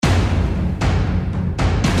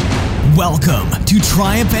Welcome to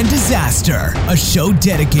Triumph and Disaster, a show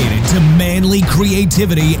dedicated to manly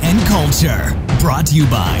creativity and culture. Brought to you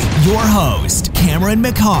by your host, Cameron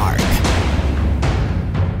McHarg.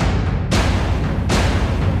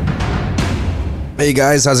 Hey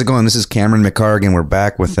guys, how's it going? This is Cameron McHarg, and we're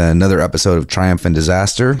back with another episode of Triumph and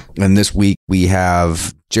Disaster. And this week we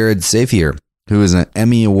have Jared Safier, who is an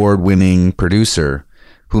Emmy Award-winning producer,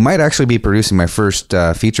 who might actually be producing my first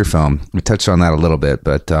feature film. We touched on that a little bit,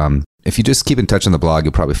 but if you just keep in touch on the blog,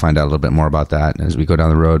 you'll probably find out a little bit more about that as we go down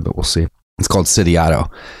the road, but we'll see. It's called Sitiato,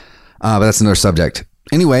 but that's another subject.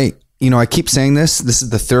 Anyway, you know, I keep saying this. This is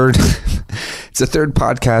the third, it's the third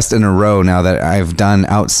podcast in a row now that I've done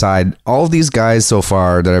outside. All of these guys so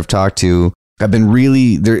far that I've talked to, I've been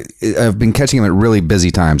catching them at really busy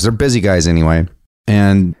times. They're busy guys anyway.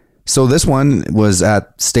 And so this one was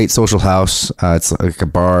at State Social House. It's like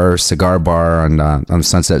a cigar bar on the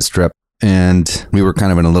Sunset Strip. And we were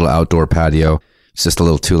kind of in a little outdoor patio. It's just a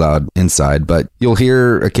little too loud inside, but you'll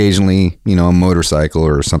hear occasionally, you know, a motorcycle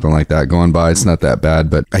or something like that going by. It's not that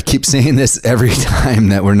bad, but I keep saying this every time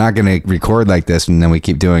that we're not going to record like this, and then we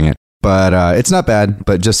keep doing it. But it's not bad,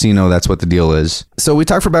 but just so you know, that's what the deal is. So we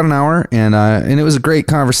talked for about an hour, and it was a great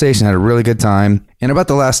conversation. Had a really good time. And about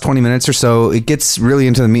the last 20 minutes or so, it gets really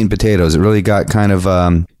into the meat and potatoes. It really got kind of,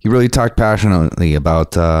 he really talked passionately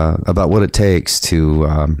about what it takes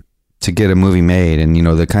to get a movie made, and, you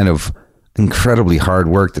know, the kind of incredibly hard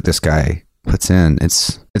work that this guy puts in.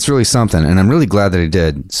 It's really something, and I'm really glad that he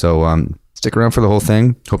did. So stick around for the whole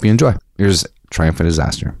thing. Hope you enjoy. Here's Triumph and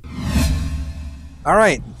Disaster. All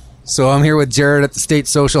right. So I'm here with Jared at the State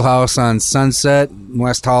Social House on Sunset,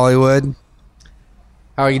 West Hollywood.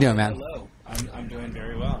 How are you doing, man? Hello. I'm doing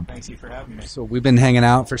very well. Thanks you for having me. So we've been hanging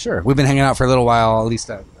out for sure. We've been hanging out for a little while, at least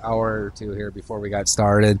an hour or two here before we got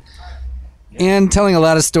started. And telling a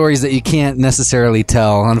lot of stories that you can't necessarily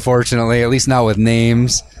tell, unfortunately, at least not with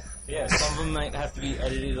names. Yeah, some of them might have to be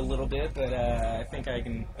edited a little bit, but I think I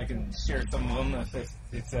can share some of them if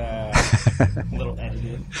it's a little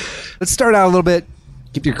edited. Let's start out a little bit.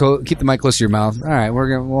 Keep the mic close to your mouth. All right,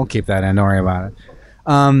 we'll keep that in. Don't worry about it.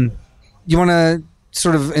 You want to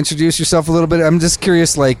sort of introduce yourself a little bit? I'm just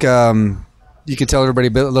curious, like, you could tell everybody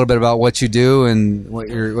a little bit about what you do and what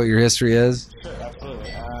your history is. Sure,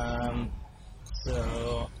 absolutely.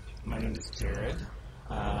 So my name is Jared.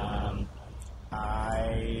 I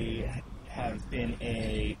have been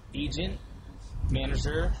an agent,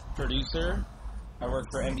 manager, producer. I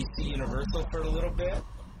worked for NBC Universal for a little bit.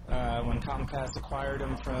 When Comcast acquired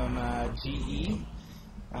them from GE,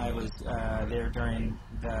 I was there during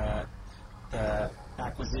the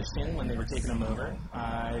acquisition when they were taking them over.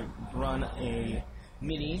 I run a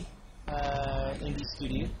mini indie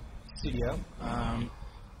studio,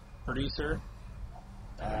 producer.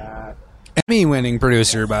 Emmy-winning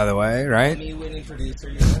producer, by the way, right? Emmy-winning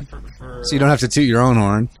producer, yeah. For so you don't have to toot your own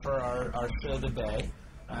horn. For our show, The Bay.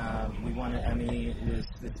 We won an Emmy this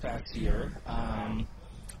past year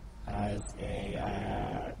as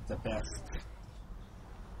the best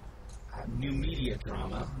new media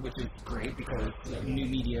drama, which is great because new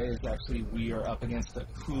media is actually, we are up against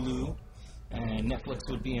Hulu, and Netflix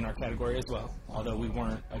would be in our category as well, although we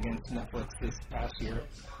weren't against Netflix this past year.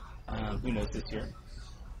 Who knows this year?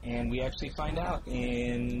 And we actually find out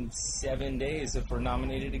in 7 days if we're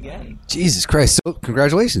nominated again. Jesus Christ. So,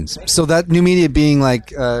 congratulations. So that new media being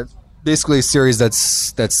like basically a series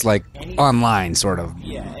that's like online, sort of.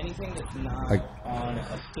 Yeah, anything that's not like on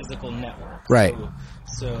a physical network. Right.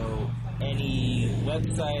 So any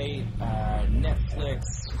website, Netflix,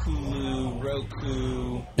 Hulu,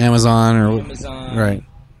 Roku. Amazon. Right.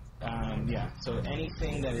 Yeah, so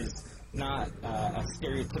anything that is not a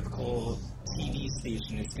stereotypical TV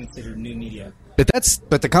station is considered new media.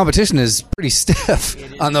 But the competition is pretty stiff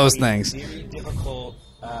on those things. Very difficult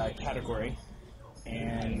category,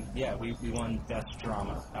 and yeah, we won best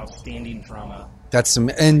drama, outstanding drama.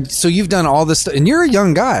 And so you've done all this stuff, and you're a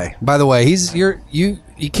young guy, by the way. You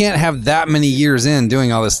can't have that many years in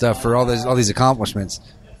doing all this stuff for all these accomplishments.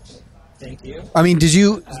 Thank you. I mean, did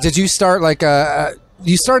you start like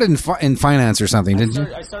you started in finance or something, didn't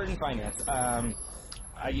you? I started in finance.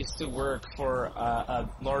 I used to work for a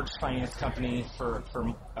large finance company for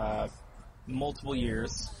multiple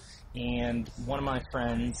years, and one of my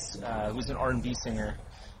friends, who was an R&B singer,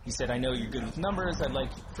 he said, "I know you're good with numbers. I'd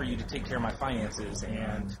like for you to take care of my finances."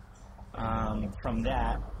 And from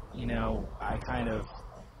that, you know, I kind of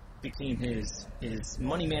became his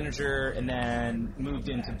money manager, and then moved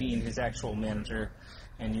into being his actual manager.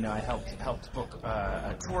 And, you know, I helped book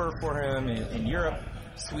a tour for him in Europe,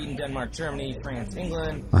 Sweden, Denmark, Germany, France,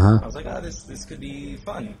 England. Uh-huh. I was like, oh, this could be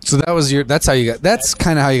fun. So that's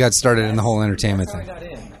kind of how you got started in the whole entertainment That's thing. how I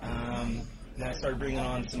got in. Then I started bringing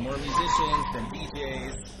on some more musicians, then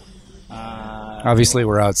DJs. Obviously,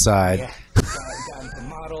 we're outside. Yeah, got into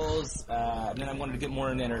models. Then I wanted to get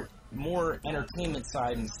more entertainment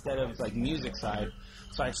side instead of like music side.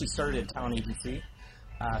 So I actually started a talent agency.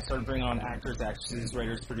 Started bringing on actors, actresses,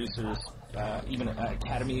 writers, producers, even an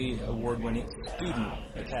Academy Award-winning student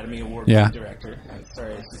Academy Award-winning director.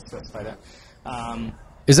 Sorry, I should specify that.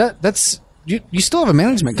 That's you still have a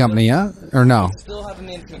management company, yeah? Or no? Still have a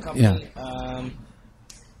management company. Yeah.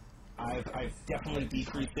 I've definitely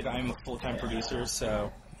decreased it. I'm a full-time producer,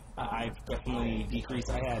 so I've definitely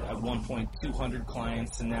decreased. I had at one point 200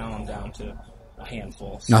 clients, and now I'm down to a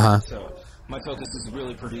handful. So my focus is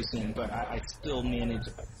really producing, but I still manage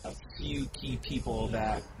a few key people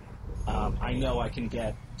that I know I can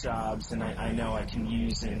get jobs, and I know I can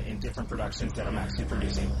use in different productions that I'm actually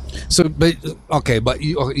producing. So, but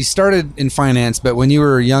you started in finance, but when you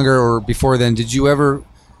were younger or before then, did you ever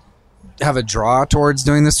have a draw towards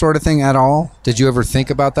doing this sort of thing at all? Did you ever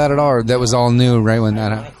think about that at all, or that was all new right when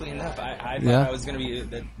that happened? Ironically enough, I thought I was going to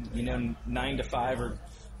be 9 to 5 or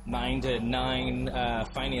 9 to 9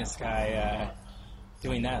 finance guy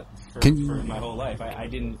doing that for my whole life. I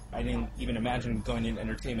didn't even imagine going into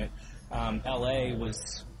entertainment. LA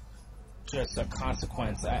was just a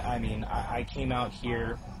consequence. I came out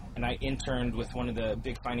here and I interned with one of the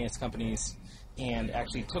big finance companies and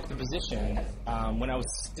actually took the position when I was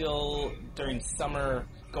still during summer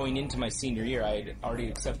going into my senior year. I had already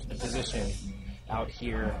accepted the position out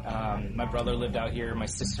here. My brother lived out here, my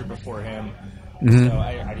sister before him. Mm-hmm. So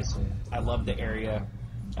I loved the area.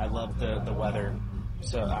 I loved the weather.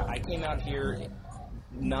 So I came out here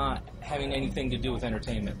not having anything to do with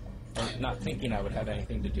entertainment, or not thinking I would have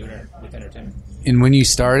anything to do with entertainment. And when you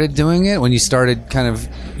started doing it, when you started kind of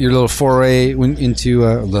your little foray into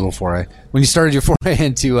when you started your foray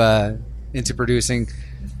into producing,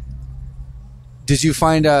 did you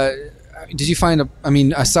find I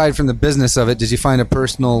mean, aside from the business of it, did you find a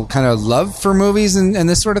personal kind of love for movies and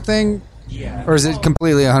this sort of thing? Yeah. Or is it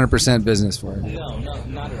completely 100% business for it? No,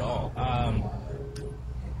 not at all.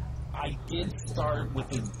 I did start with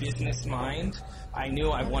a business mind. I knew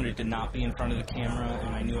I wanted to not be in front of the camera,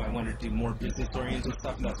 and I knew I wanted to do more business-oriented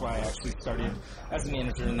stuff, and that's why I actually started as a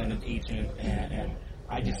manager and then an agent, and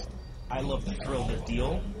I love the thrill of the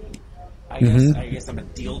deal. I guess I'm a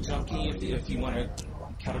deal junkie, if you want to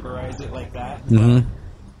categorize it like that. Mm-hmm.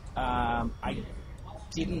 But, I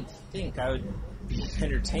didn't think I would be in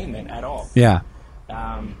entertainment at all. Yeah.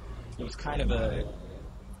 It was kind of a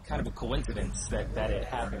coincidence that it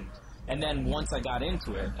happened. And then once I got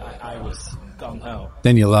into it, I was gung-ho.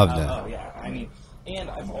 Then you loved it. Oh, yeah. I mean, and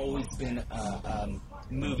I've always been a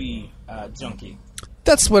movie junkie.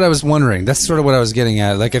 That's what I was wondering. That's sort of what I was getting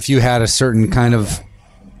at. Like if you had a certain kind of,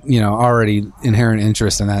 already inherent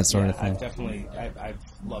interest in that sort of thing. I've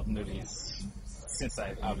loved movies since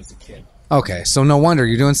I was a kid. Okay, so no wonder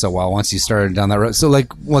you're doing so well once you started down that road. So,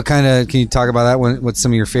 like, what kind of, can you talk about that? What's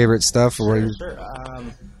some of your favorite stuff? Or Sure.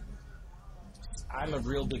 I'm a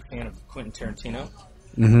real big fan of Quentin Tarantino.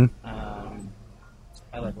 Mm-hmm.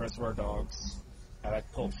 I like Reservoir Dogs. I like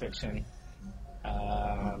Pulp Fiction.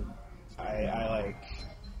 I like,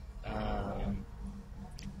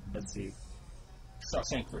 let's see,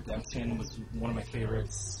 Shawshank Redemption was one of my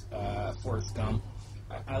favorites. Forrest Gump.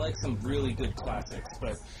 I like some really good classics,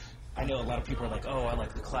 but I know a lot of people are like, oh, I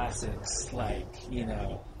like the classics, like,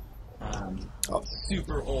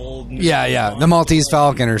 super old. Yeah, the Maltese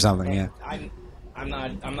Falcon or something, yeah. I'm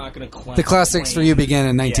not going to claim... The classics for you began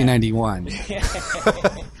in 1991. Yeah.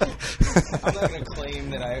 I'm not going to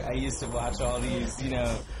claim that I used to watch all these,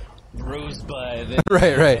 Rosebud and,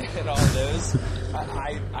 right. and all those.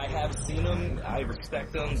 I have seen them, I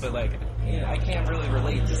respect them, but, like, I can't really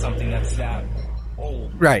relate to something that's that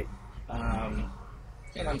old. Right.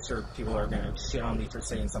 And I'm sure people are going to shit on me for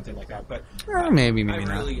saying something like that, but maybe not.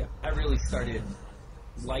 I really started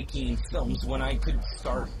liking films when I could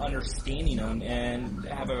start understanding them and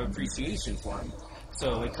have an appreciation for them.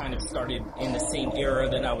 So it kind of started in the same era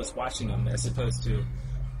that I was watching them, as opposed to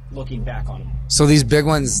looking back on them. So these big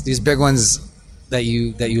ones that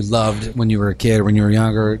you loved when you were a kid, when you were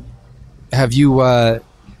younger, have you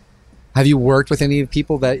worked with any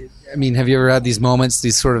people that? I mean, have you ever had these moments,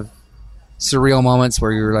 these sort of surreal moments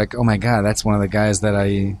where you're like, oh my God, that's one of the guys that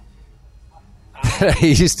I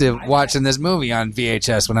used to watch in this movie on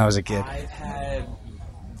VHS when I was a kid. I've had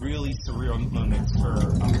really surreal moments for a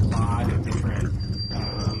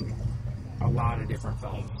lot of different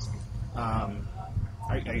films.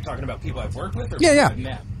 Are you talking about people I've worked with or Yeah, people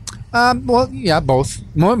yeah. I've met? Well, yeah, both.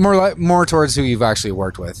 More towards who you've actually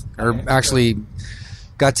worked with or actually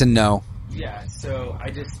got to know. Yeah, so I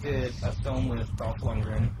just did a film with Dolph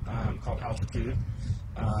Lundgren called Altitude.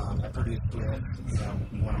 I produced with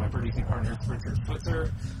one of my producing partners, Richard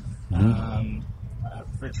Switzer.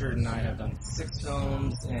 Richard and I have done 6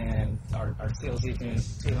 films, and our sales agent,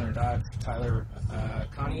 Taylor Dodge, Tyler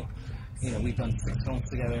Connie, we've done 6 films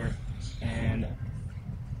together. And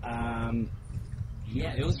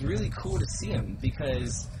yeah, it was really cool to see him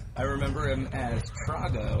because I remember him as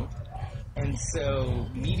Trago. And so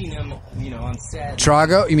meeting him, on set.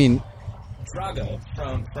 Trago? You mean? Drago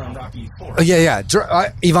from Rocky IV. Oh, yeah.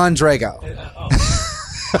 Ivan Drago.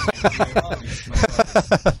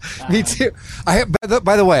 Me too.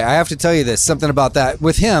 By the way, I have to tell you this, something about that.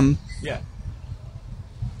 With him. Yeah.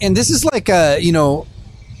 And this is like again,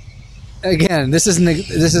 this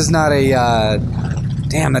is not a,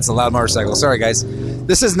 damn, that's a loud motorcycle. Sorry, guys.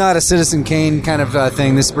 This is not a Citizen Kane kind of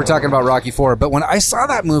thing. We're talking about Rocky IV. But when I saw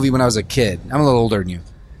that movie when I was a kid, I'm a little older than you,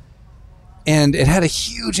 and it had a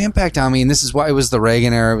huge impact on me. And this is why it was the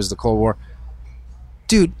Reagan era. It was the Cold War.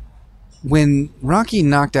 Dude, when Rocky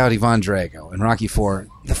knocked out Ivan Drago in Rocky IV,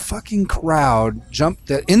 the fucking crowd jumped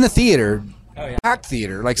in the theater, packed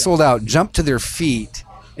theater, like sold out, jumped to their feet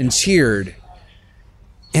and cheered.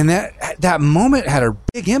 And that moment had a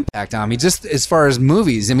big impact on me, just as far as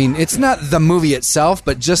movies. I mean, it's not the movie itself,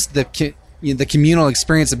 but just the communal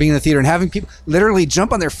experience of being in the theater and having people literally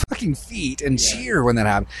jump on their fucking feet and cheer when that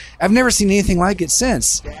happened. I've never seen anything like it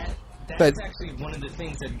since. That's actually one of the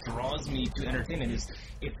things that draws me to entertainment is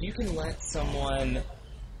if you can let someone,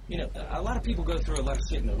 a lot of people go through a lot of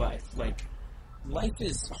shit in their life. Like, life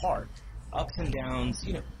is hard, ups and downs,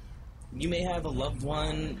 You may have a loved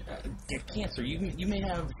one get cancer. You may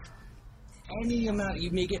have any amount.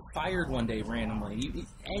 You may get fired one day randomly.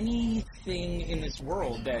 Anything in this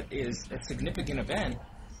world that is a significant event,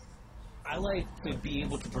 I like to be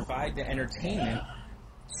able to provide the entertainment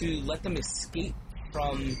to let them escape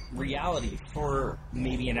from reality for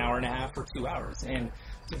maybe an hour and a half or 2 hours. And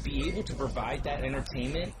to be able to provide that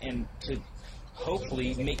entertainment and to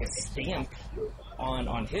hopefully make a stamp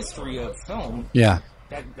on history of film. Yeah.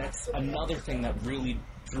 That's another thing that really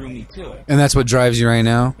drew me to it. And that's what drives you right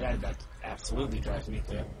now? That absolutely drives me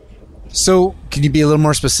to it. So, can you be a little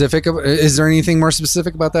more specific? Is there anything more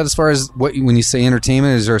specific about that as far as when you say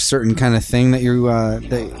entertainment? Is there a certain kind of thing that you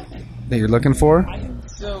that you're looking for? I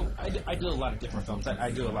do a lot of different films.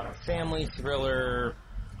 I do a lot of family, thriller,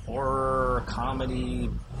 horror, comedy,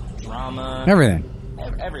 drama. Everything.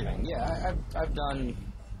 Everything. Yeah, I've done,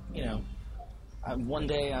 one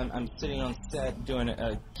day I'm sitting on set doing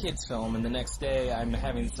a kids film, and the next day I'm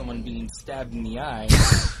having someone being stabbed in the eye.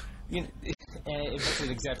 And it's an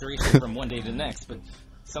exaggeration from one day to the next, but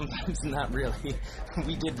sometimes not really.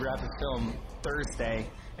 We did wrap a film Thursday,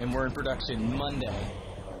 and we're in production Monday,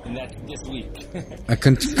 and that's this week. A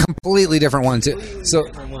completely different one too. So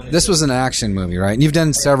this was an action movie, right? And you've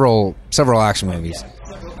done several action movies. Yeah,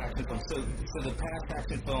 several action films. So the past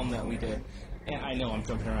action film that we did. And I know I'm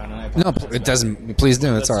jumping around, and I No, apologize. it doesn't. Please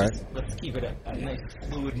do. It's all right. Let's keep it a nice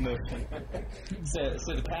fluid motion.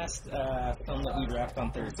 so the past film that we wrapped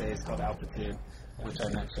on Thursday is called Altitude, which I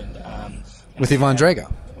mentioned. With Ivan Drago.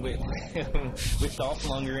 With Dolph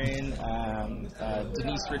Lundgren,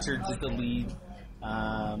 Denise Richards is the lead.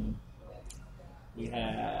 We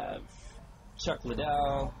have Chuck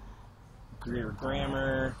Liddell, Greer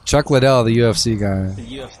Grammer. Chuck Liddell, the UFC guy. The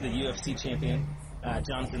UFC champion.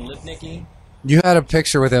 Jonathan Lipnicki. You had a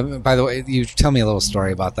picture with him. By the way, you tell me a little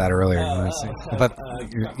story about that earlier. That's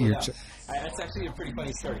actually a pretty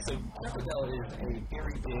funny story. So Chuck Liddell is a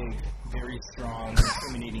very big, very strong,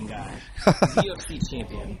 intimidating guy. UFC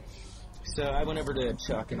champion. So I went over to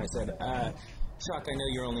Chuck and I said, Chuck, I know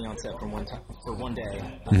you're only on set for one day.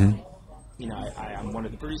 I'm one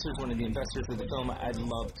of the producers, one of the investors of the film. I'd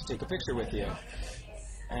love to take a picture with you.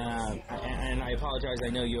 And I apologize. I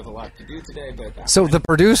know you have a lot to do today, but so the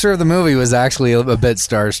producer of the movie was actually a bit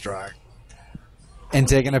starstruck and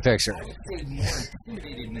taking a picture. I would say more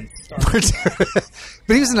intimidated than starstruck.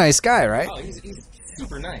 But he was a nice guy, right? Oh, he's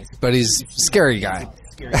super nice. But he's a scary guy.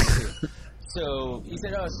 Scary too. So he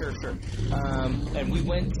said, "Oh, sure." And we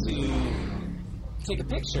went to take a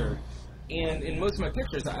picture. And in most of my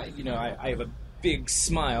pictures, I have a big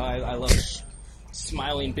smile. I love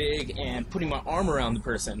smiling big and putting my arm around the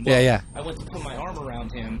person. Well, yeah. I went to put my arm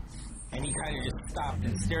around him, and he kind of just stopped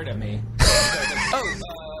and stared at me. So I was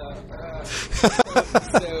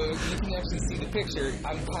like, so you can actually see the picture.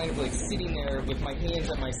 I'm kind of like sitting there with my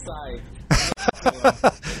hands at my side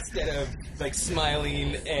instead of like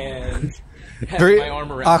smiling and have Very my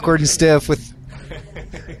arm around awkward him. and stiff with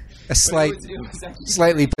a But slight, it was actually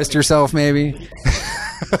slightly pissed yourself, maybe. very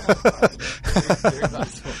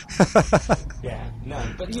awesome. Yeah, no,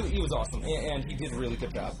 but he was awesome, and he did a really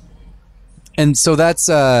good job. And so that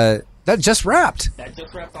just wrapped. That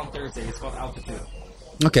just wrapped on Thursday. It's called Altitude.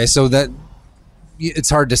 Okay, so it's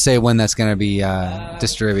hard to say when that's going to be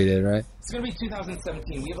distributed, right? It's going to be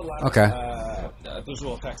 2017. We have a lot of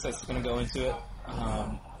visual effects that's going to go into it.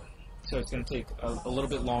 So it's going to take a little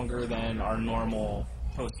bit longer than our normal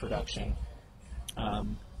post-production.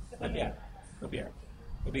 But yeah, it'll be all right.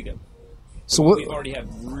 It'll be good. So We've already had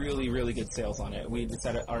really, really good sales on it. We just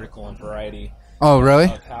had an article in Variety Oh, really?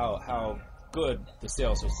 of how good the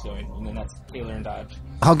sales was doing, and then that's Taylor and Dodge.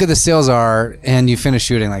 How good the sales are, and you finished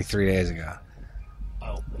shooting like 3 days ago.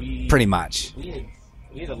 Oh, Pretty much. We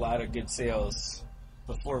had a lot of good sales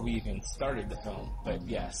before we even started the film, but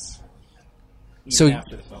yes. Even So-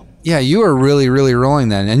 after the film. Yeah, you are really, really rolling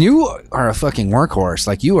then, and you are a fucking workhorse.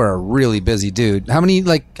 Like, you are a really busy dude. How many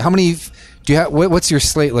do you have? What's your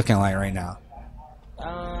slate looking like right now?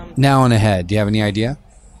 Now and ahead, do you have any idea?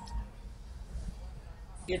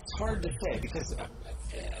 It's hard to say because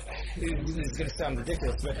it's going to sound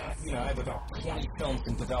ridiculous, but I have about 20 films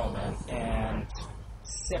in development and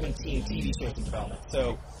 17 TV shows in development.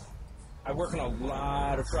 So I work on a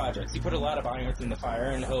lot of projects. You put a lot of irons in the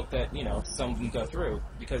fire and hope that some of them go through,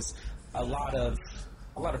 because a lot of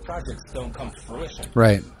projects don't come to fruition.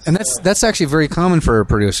 Right, and that's actually very common for a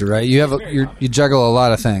producer, right? You have you juggle a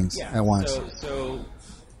lot of things at once. So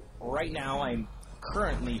right now I'm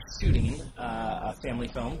currently shooting a family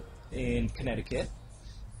film in Connecticut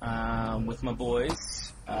with my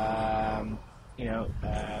boys.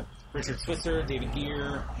 Richard Switzer, David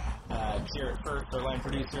Gear, Jarrett Firth, our line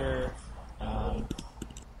producer,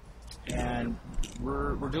 and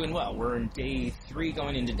we're doing well. We're in day 3,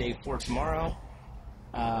 going into day 4 tomorrow.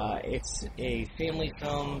 It's a family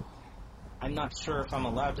film. I'm not sure if I'm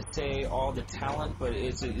allowed to say all the talent, but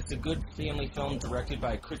it's a good family film directed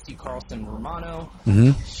by Christy Carlson Romano.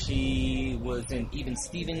 Mm-hmm. She was in Even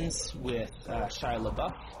Stevens with Shia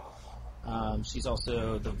LaBeouf. She's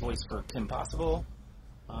also the voice for Kim Possible,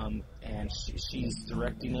 and she's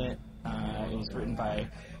directing it. It was written by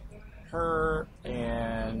her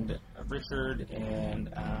and Richard and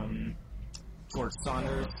George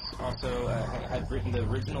Saunders. Also had written the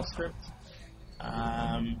original script.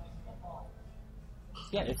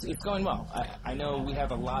 Yeah, it's going well. I know we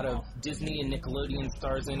have a lot of Disney and Nickelodeon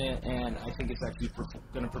stars in it, and I think it's actually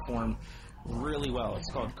going to perform really well.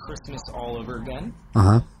 It's called Christmas All Over Again.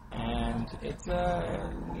 Uh-huh. And it's,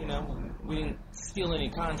 we didn't steal any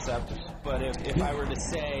concept, but if I were to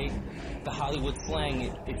say the Hollywood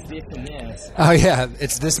slang, it's this and this. Oh yeah,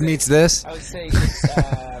 it's this meets this. I would say it's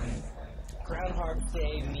Groundhog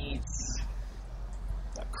Day meets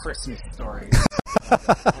A Christmas Story.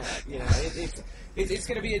 It's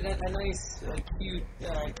going to be a nice, cute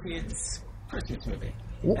kids' Christmas movie.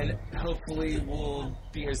 And hopefully we'll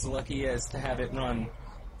be as lucky as to have it run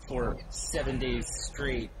for 7 days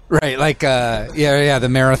straight. Right, like the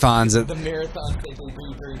marathons. The marathons that they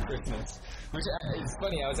do during Christmas. Which is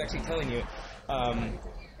funny, I was actually telling you,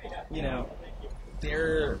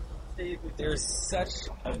 there's such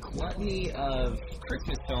a gluttony of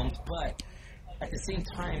Christmas films, but at the same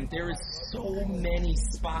time, there is so many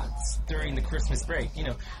spots during the Christmas break.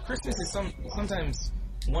 Christmas is sometimes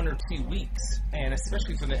 1 or 2 weeks, and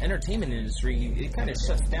especially for the entertainment industry, it kind of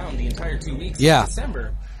shuts down the entire 2 weeks of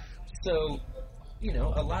December. So,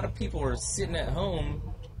 a lot of people are sitting at home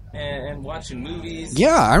and watching movies.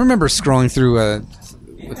 Yeah, I remember scrolling through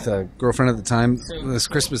with a girlfriend at the time. This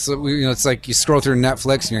Christmas, it's like you scroll through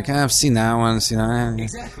Netflix and you're like, I've seen that one.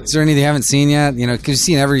 Exactly. Is there any you haven't seen yet? Because you've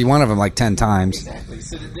seen every one of them like 10 times. Exactly.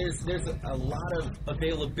 So there's a lot of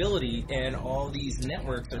availability, and all these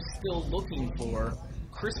networks are still looking for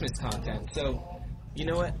Christmas content. So, you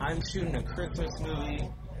know what? I'm shooting a Christmas movie.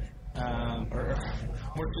 Or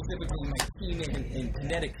more specifically, my team in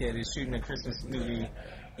Connecticut is shooting a Christmas movie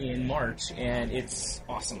in March, and it's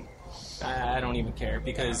awesome. I don't even care,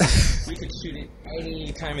 because we could shoot it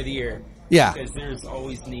any time of the year. Yeah. Because there's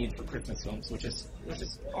always need for Christmas films, which is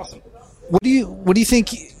awesome. What do you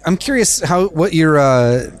think? I'm curious what your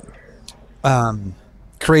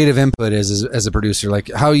creative input is as a producer. Like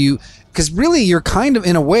how because really you're kind of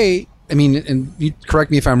in a way. I mean, and you correct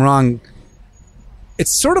me if I'm wrong.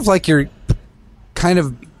 It's sort of like you're kind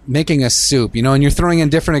of making a soup, and you're throwing in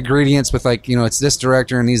different ingredients with it's this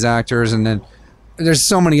director and these actors, and then there's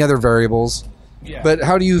so many other variables. Yeah. But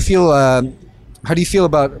how do you feel? How do you feel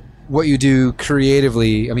about what you do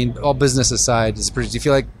creatively? I mean, all business aside, do you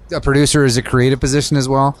feel like a producer is a creative position as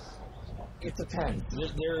well? It depends.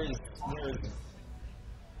 There's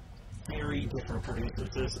very different producers.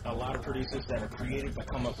 There's a lot of producers that are creative, that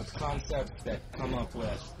come up with concepts, that come up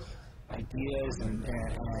with ideas and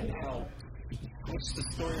help switch the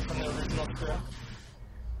story from the original script.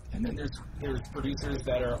 And then there's producers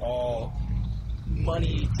that are all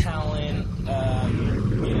money, talent,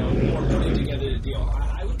 more putting together the deal.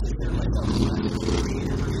 I would consider myself a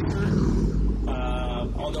creative producer.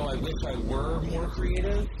 Although I wish I were more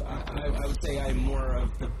creative, I would say I'm more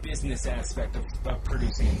of the business aspect of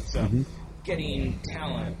producing. So getting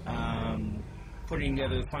talent, putting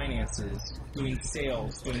together the finances, doing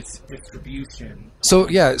sales, doing distribution. So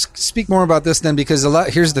yeah, speak more about this then, because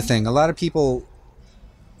here's the thing: a lot of people,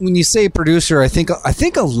 when you say producer, I think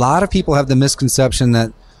a lot of people have the misconception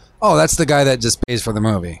that, oh, that's the guy that just pays for the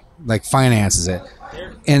movie, like finances it.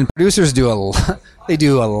 And producers do a lot. They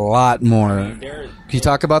do a lot more. Can you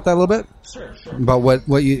talk about that a little bit? Sure. About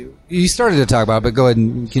what you started to talk about, but go ahead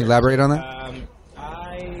and can you elaborate on that?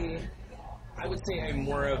 I would say I'm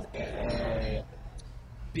more of a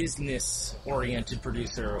business-oriented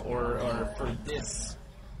producer, or for this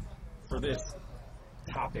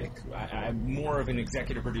topic, I'm more of an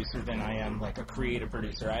executive producer than I am like a creative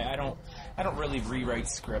producer. I don't really rewrite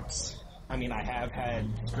scripts. I mean, I have had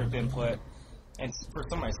script input, and for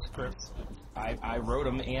some of my scripts, I wrote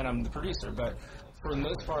them and I'm the producer. But for the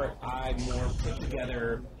most part, I more put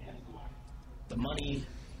together the money,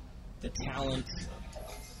 the talent.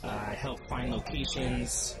 I help find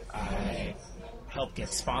locations. I help get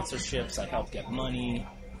sponsorships. I help get money.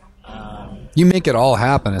 You make it all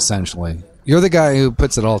happen, essentially. You're the guy who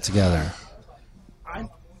puts it all together. I'm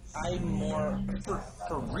more,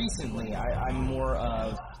 for recently, I'm more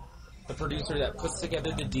of the producer that puts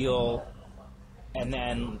together the deal and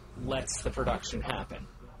then lets the production happen.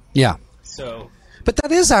 Yeah. So, but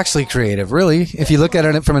that is actually creative, really, if you look at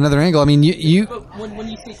it from another angle. I mean, you but when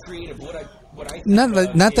you say creative, what I think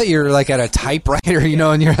not that you're like at a typewriter,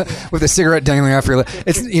 and you're with a cigarette dangling off your lip.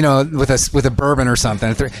 It's with a bourbon or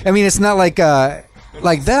something. I mean, it's not like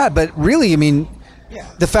that, but really, I mean,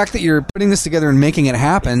 the fact that you're putting this together and making it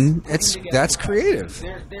happen, that's creative.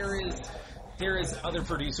 There is other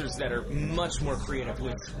producers that are much more creative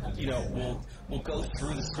with, will go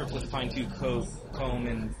through the script with fine-tooth comb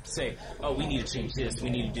and say, oh, we need to change this,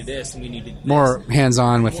 we need to do this, and we need to do this. More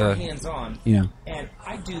hands-on with more hands-on. Yeah. And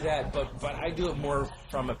I do that, but I do it more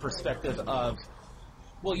from a perspective of,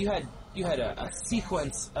 well, you had a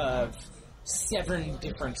sequence of 7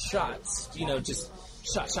 different shots, just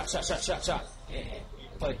shot.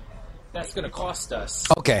 But that's going to cost us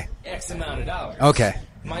X amount of dollars. Okay.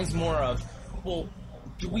 Mine's more of, well,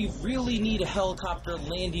 do we really need a helicopter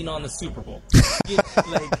landing on the Super Bowl?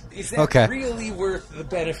 Is that really worth the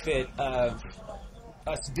benefit of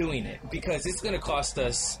us doing it? Because it's going to cost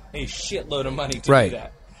us a shitload of money to do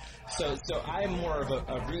that. So I'm more of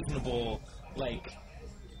a reasonable,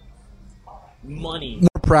 money.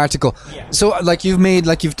 More practical. Yeah. So,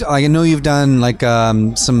 I know you've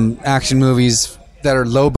done some action movies that are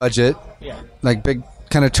low budget. Yeah. Like big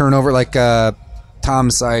kind of turnover, like Tom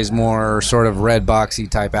Sizemore sort of red boxy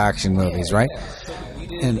type action movies, right? Yeah. So we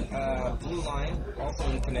did Blue Line, also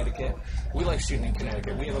in Connecticut. We like shooting in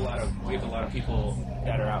Connecticut. We have a lot of people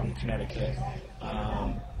that are out in Connecticut.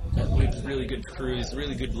 We have really good crews,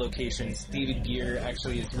 really good locations. David Gear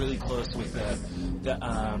actually is really close with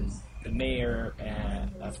the mayor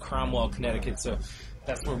of Cromwell, Connecticut. So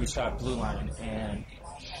that's where we shot Blue Line, and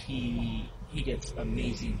he gets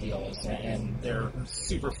amazing deals, and they're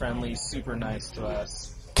super friendly, super nice to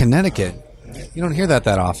us. Connecticut. You don't hear that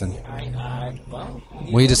often.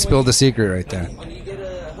 We just spilled the secret right there. When you get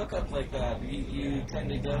a hookup like that, you tend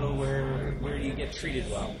to go where you get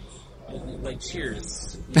treated well. Like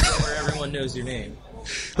Cheers, where everyone knows your name.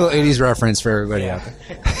 A little 80s reference for everybody out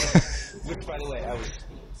there. Which, by the way, I was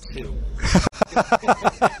 2.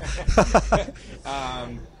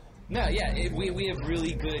 No, yeah, we have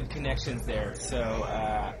really good connections there. So,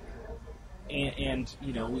 and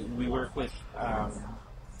we work with a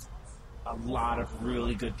lot of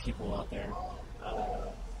really good people out there.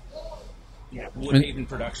 Woodhaven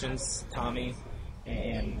Productions, Tommy,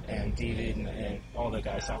 and David, and all the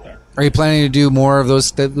guys out there. Are you planning to do more of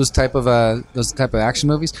those type of action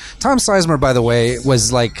movies? Tom Sizemore, by the way,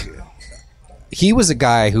 he was a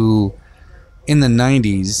guy who, in the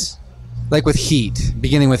 90s, with Heat,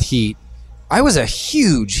 beginning with Heat, I was a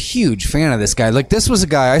huge fan of this guy. This was a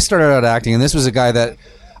guy, I started out acting, and this was a guy that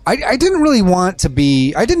I didn't really want to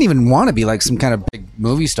be, I didn't even want to be some kind of big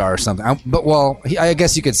movie star or something. I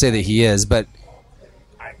guess you could say that he is, but...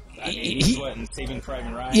 He's in Saving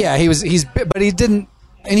Private Ryan. Yeah, but he didn't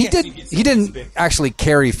And he didn't actually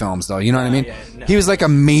carry films though. You know what I mean? Yeah, no. He was like a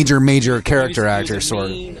major character actor, He was a sort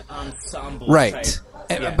of. main ensemble Right.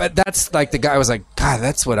 type. Yeah. But that's like the guy. I was like, God,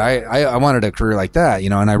 that's what I wanted a career like that, you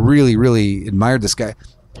know. And I really admired this guy.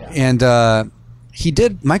 And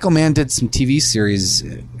Michael Mann did some TV series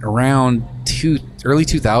around early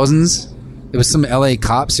 2000s. It was some LA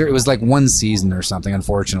cop series. It was like one season or something,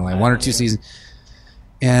 unfortunately, 1 or 2 seasons.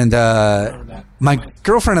 And my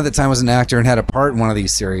girlfriend at the time was an actor and had a part in one of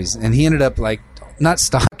these series. And he ended up like not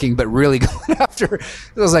stalking, but really going after.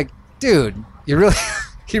 It was like, dude, you really,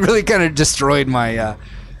 he really kind of destroyed my.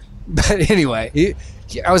 But anyway,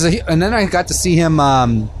 and then I got to see him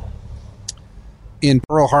in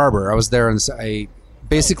Pearl Harbor. I was there, and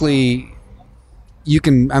basically.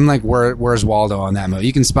 I'm like, where's Waldo on that movie?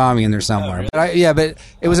 You can spot me in there somewhere. Oh, really? But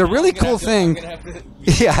it was a really cool thing.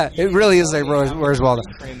 Yeah, it really is like, where's Waldo?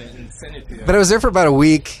 But I was there for about a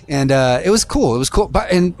week, and it was cool. It was cool.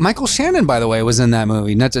 And Michael Shannon, by the way, was in that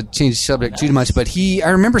movie. Not to change the subject too much, but I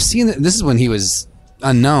remember seeing this is when he was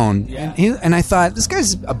unknown, Yeah. and I thought, this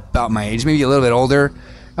guy's about my age, maybe a little bit older.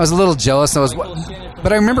 I was a little jealous.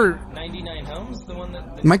 But I remember 99 Homes, the one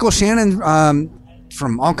that Michael Shannon.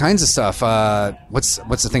 From all kinds of stuff. What's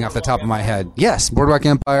the thing off the top of my head? Yes, Boardwalk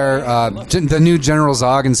Empire, the new General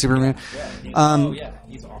Zog and Superman. he's awesome.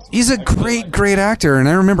 He's a great actor, and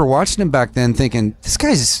I remember watching him back then, thinking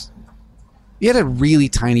he had a really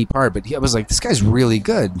tiny part, but I was like, this guy's really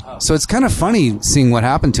good. So it's kind of funny seeing what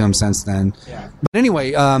happened to him since then. Yeah. But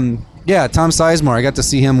anyway, Tom Sizemore, I got to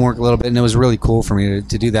see him work a little bit, and it was really cool for me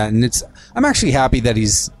to do that. And I'm actually happy that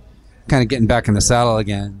he's kind of getting back in the saddle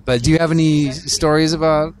again. But do you have any stories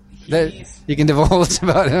about that you can divulge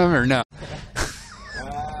about him or no?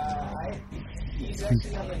 He's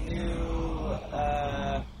actually on the new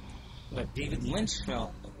David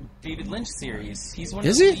Lynch series. He's one of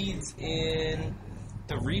Is the he? leads in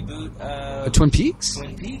the reboot of Twin Peaks?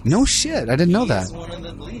 Twin Peaks. No shit, I didn't know that. He's one of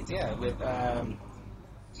the leads, yeah, with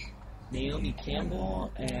Naomi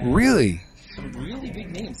Campbell and Really? some really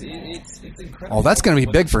big names. It's incredible. Oh, that's going to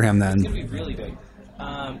be big for him then. It's going to be really big.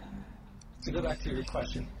 To go back to your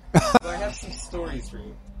question, so I have some stories for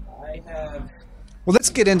you. Well, let's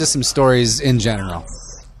get into some stories in general.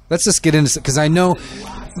 Let's just get into, because I know,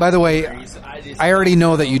 by the way, I already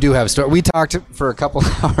know that you do have stories. We talked for a couple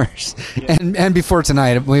hours, and before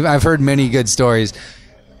tonight, I've heard many good stories.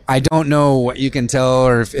 I don't know what you can tell,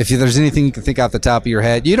 or if there's anything you can think off the top of your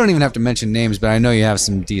head. You don't even have to mention names, but I know you have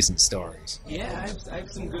some decent stories. Yeah, I have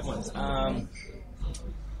some good ones. I'm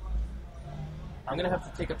going to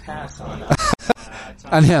have to take a pass on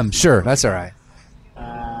On him, sure, that's all right.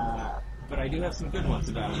 but I do have some good ones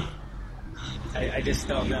about him. I just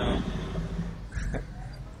don't know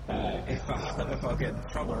if I'll get in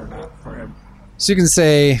trouble or not for him. So you can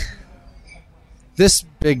say, this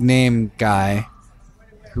big name guy,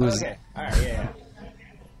 who's... Okay, alright, yeah.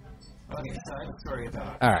 Okay, so I have a story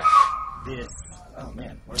about All right. this. Oh,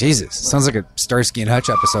 man. Jesus, sounds like a Starsky and Hutch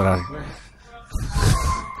episode. Out here.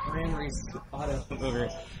 Grand Race Auto over.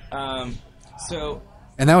 So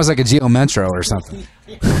And that was like a Geo Metro or something.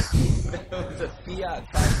 it was a Fiat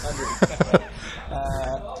 500.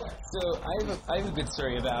 So I have a good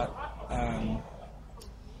story about.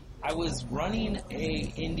 I was running a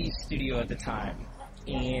indie studio at the time,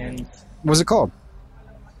 and What was it called?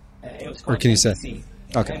 it was Or called can you say? NBC.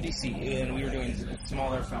 Okay. NBC, and we were doing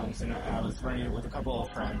smaller films, and I was running it with a couple of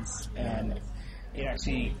friends, and it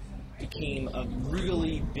actually became a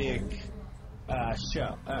really big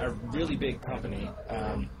show, a really big company.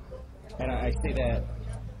 And I say that,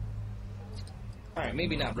 all right,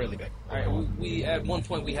 maybe not really big. All right, we at one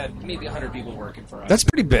point we had maybe 100 people working for us. That's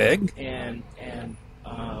pretty big. and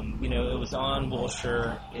it was on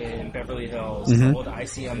Wilshire in Beverly Hills, Mhm. the old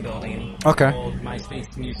ICM building, Okay. the old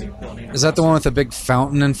MySpace Music building. Is that the one with the big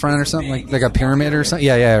fountain in front or something? Like a pyramid or something?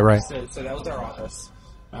 Yeah, right. So that was our office.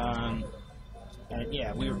 And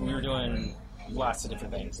yeah, we were doing lots of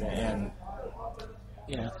different things, and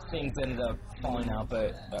things ended up falling out,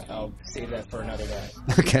 but I'll save that for another day.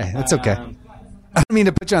 Okay, that's okay. I don't mean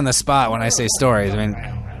to put you on the spot when I say stories. I mean, I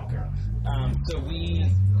don't care. So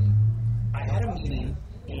I had a meeting,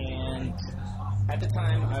 and at the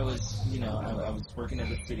time I was, I was working at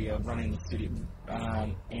the studio, running the studio,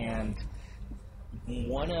 and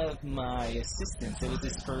one of my assistants, it was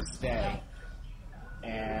his first day,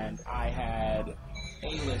 and I had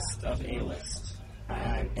A-list of A-list.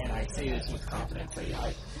 And I say this with confidence.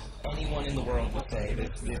 Anyone in the world would say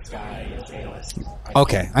this guy is A-list.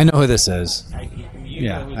 okay, I know who this is.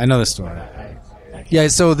 Yeah, I know the story. Yeah,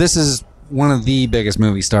 so this is one of the biggest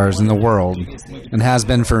movie stars in the world, and has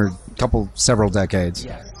been for several decades.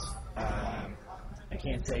 Yes. I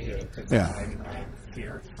can't say who because Yeah. I'm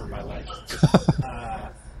feared for my life.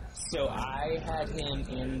 So I had him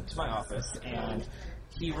into my office, and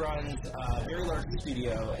he runs a very large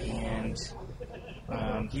studio, and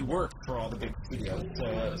he worked for all the big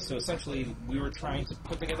studios. So essentially, we were trying to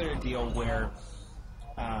put together a deal where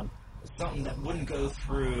something that wouldn't go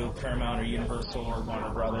through Paramount or Universal or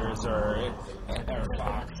Warner Brothers or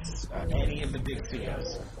Fox, any of the big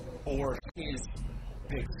studios, or his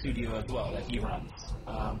big studio as well that he runs.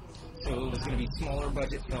 So it was going to be smaller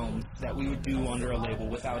budget films that we would do under a label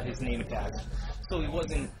without his name attached. So he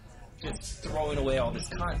wasn't just throwing away all this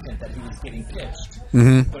content that he was getting pitched,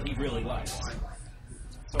 but he really liked.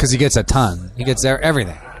 Because he gets a ton. He gets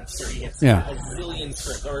everything. I'm sure he gets Yeah. a zillion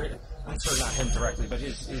scripts, or I'm sure not him directly, but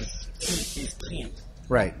his camp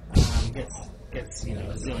Right. gets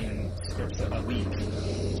a zillion scripts a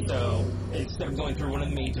week. So instead of going through one of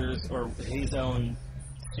the majors or his own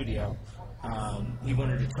studio, he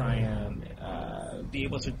wanted to try and be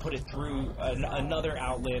able to put it through another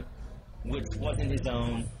outlet, which wasn't his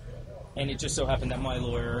own. And it just so happened that my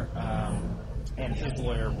lawyer and his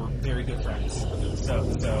lawyer were very good friends.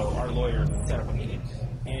 So our lawyer set up a meeting,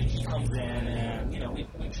 and he comes in, and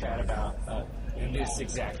we chat about this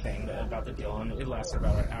exact thing about the deal, and it lasted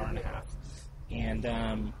about an hour and a half.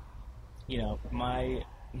 And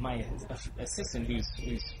my assistant,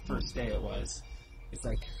 whose first day it was, is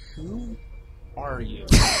like, "Who are you?"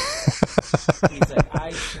 He's like,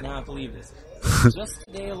 "I cannot believe this. Just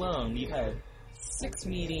today alone, you've had 6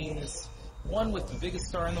 meetings, one with the biggest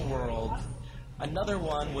star in the world, another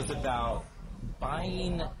one was about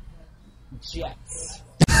buying jets."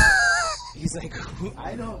 He's like,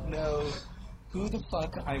 "I don't know who the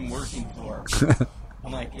fuck I'm working for."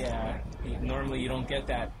 I'm like, "Yeah, normally you don't get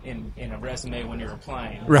that in a resume when you're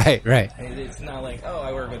applying." Right. It's not like, "Oh,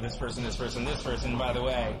 I work with this person, this person, this person. By the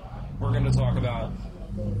way, we're going to talk about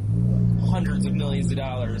hundreds of millions of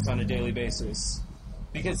dollars on a daily basis."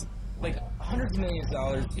 Because, like, hundreds of millions of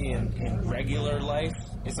dollars in regular life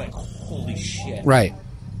is like, holy shit. Right.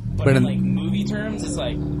 But in, like, movie terms, it's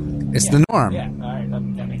like... It's the norm. Yeah, all right,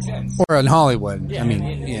 that makes sense. Or in Hollywood. Yeah, I mean,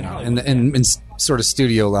 in Hollywood. in sort of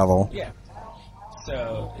studio level. Yeah.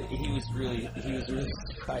 So he was really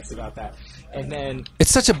surprised about that. And then...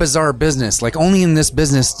 It's such a bizarre business. Like, only in this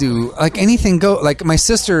business do, like, anything go... Like, my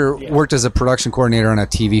sister worked as a production coordinator on a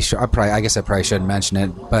TV show. I guess I probably shouldn't mention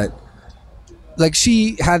it, but... Like,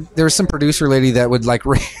 there was some producer lady that would, like,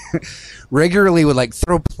 regularly would, like,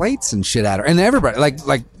 throw plates and shit at her. And everybody, like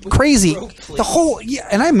crazy. The whole... Yeah,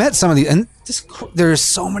 and I met some of these... And there's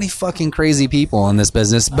so many fucking crazy people in this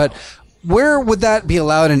business, but... Where would that be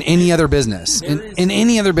allowed in any other business? In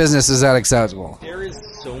any other business, is that acceptable? There is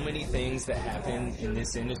so many things that happen in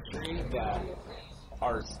this industry that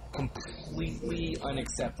are completely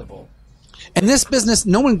unacceptable. In this business,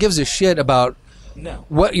 no one gives a shit about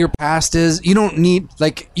what your past is. You don't need...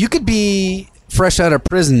 Like, you could be fresh out of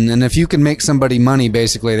prison, and if you can make somebody money,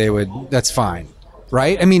 basically, that's fine.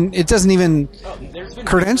 Right? I mean, it doesn't even...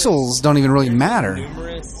 credentials don't even really matter.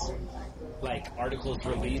 Numerous articles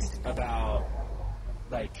released about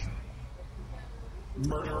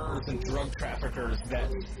murderers and drug traffickers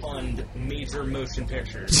that fund major motion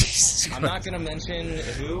pictures. I'm not going to mention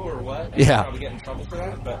who or what. I'll probably get in trouble for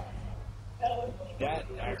that, but that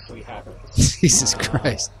actually happens. Jesus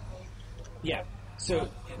Christ. Yeah. So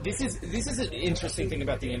this is an interesting thing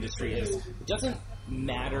about the industry is it doesn't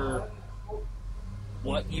matter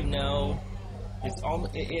what you know.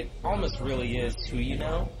 It almost really is who you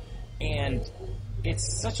know. And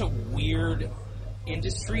it's such a weird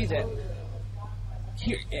industry that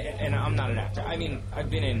here, and I'm not an actor. I mean, I've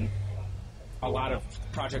been in a lot of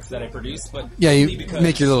projects that I produce, but you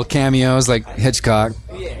make your little cameos like Hitchcock.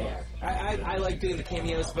 Yeah. I like doing the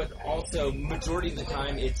cameos, but also majority of the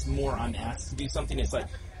time it's more I'm asked to do something. It's like,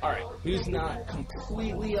 all right, who's not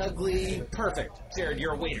completely ugly? Perfect, Jared,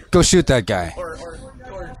 you're a waiter. Go shoot that guy. Or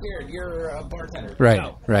Jared, you're a bartender. Right,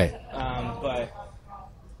 no. right.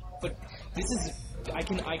 But this is I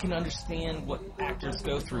can understand what actors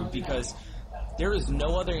go through because there is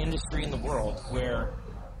no other industry in the world where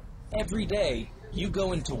every day you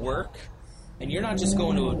go into work and you're not just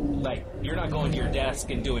going to you're not going to your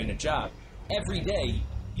desk and doing a job. Every day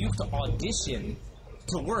you have to audition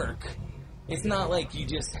to work. It's not like you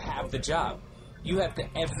just have the job. You have to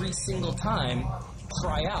every single time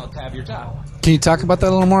try out to have your job. Can you talk about that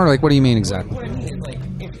a little more? Like, what do you mean exactly? What I mean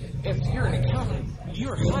is, if you're an accountant,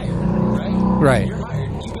 you're hired, right? Right. You're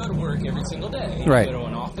hired. You go to work every single day. Right. You go to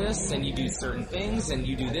an office, and you do certain things, and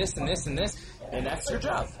you do this and this and this, and that's your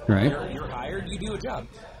job. Right. You're hired, you do a job.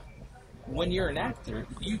 When you're an actor,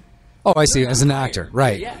 Oh, I see. As an actor,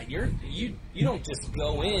 right? Yeah, you don't just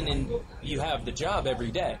go in and you have the job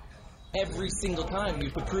every day. Every single time you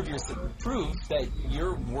prove that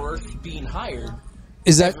you're worth being hired.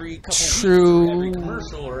 Is that every couple true? Weeks, every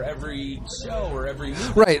commercial or every show or every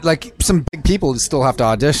movie. Right, like some big people still have to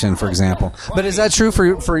audition, for example. But is that true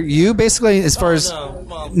for you, basically, as far as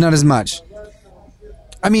not as much?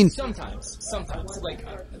 I mean, sometimes. Like,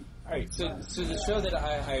 all right, so the show that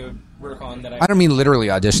I work on that I don't mean literally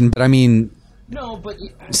audition, but I mean no, but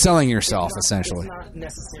selling yourself essentially. It's not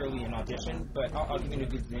necessarily an audition, but I'll give you a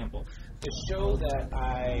good example. The show that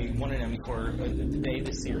I won an Emmy for, the Bay,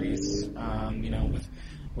 the series,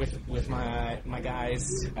 with my guys,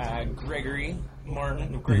 Gregory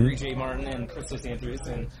J. Martin, and Christos Andrews,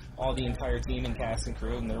 and all the entire team and cast and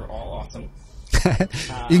crew, and they're all awesome.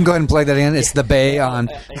 You can go ahead and play that in. It's The Bay on.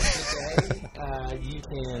 It's The Bay. You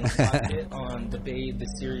can find it on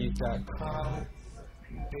thebaytheseries.com.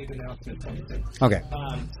 Big announcement coming soon. Okay.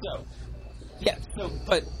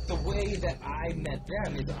 But the way that I met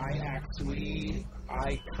them is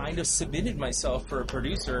I kind of submitted myself for a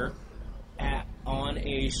producer on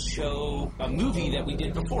a movie that we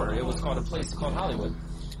did before. It was called A Place Called Hollywood.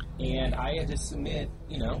 And I had to submit,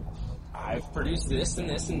 I've produced this and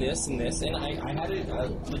this and this and this, and I had a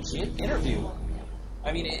legit interview.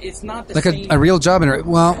 I mean, it's not the same. Like a real job interview.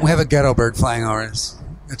 Well, we have a ghetto bird flying over us.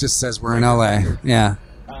 It just says we're in LA. Yeah.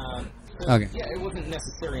 Okay. Yeah, it wasn't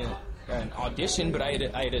necessarily an audition, but I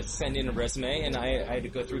had to send in a resume, and I had to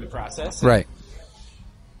go through the process. Right.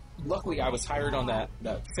 Luckily, I was hired on that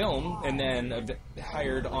film, and then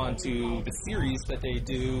hired onto the series that they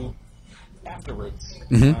do afterwards.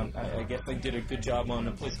 Mm-hmm. I guess they did a good job on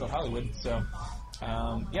A Place Called Hollywood. So,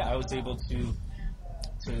 I was able to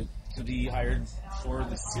be hired for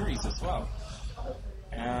the series as well.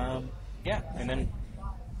 And then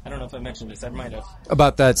I don't know if I mentioned this. I might have.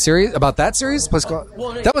 About that series? Place Called...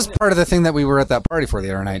 that was part of the thing that we were at that party for the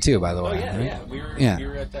other night, too, by the way. Oh, yeah, right? yeah. We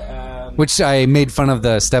were at the... Which I made fun of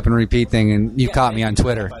the step and repeat thing, and you caught me on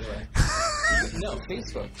Twitter. By the way. No,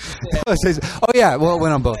 Facebook. Oh, yeah. Well, it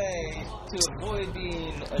went on both. To avoid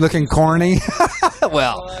being... Looking corny?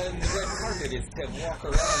 Well... On the red carpet is to walk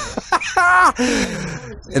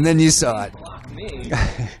around. And then you saw it. Blocked me. And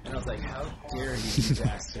I was like, how dare you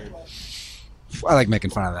bastard. I like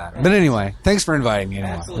making fun of that. But anyway, thanks for inviting me.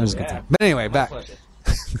 Absolutely, it was a good time. But anyway, back.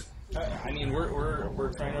 I mean,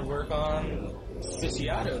 we're trying to work on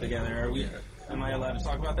Siciliano together. Am I allowed to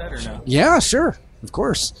talk about that or no? Yeah, sure. Of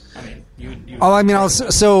course. I mean,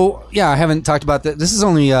 I haven't talked about that. This is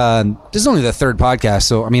only the third podcast.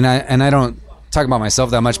 So, I mean, I don't talk about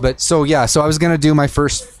myself that much, but so I was going to do my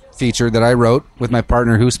first feature that I wrote with my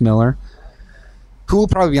partner, Hoos Miller, who will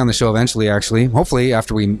probably be on the show eventually, actually. Hopefully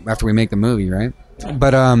after we make the movie, right?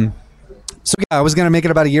 But I was going to make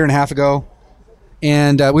it about a year and a half ago.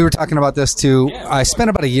 And we were talking about this too. I spent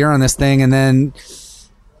about a year on this thing, and then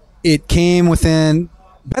it came within.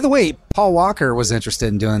 By the way, Paul Walker was interested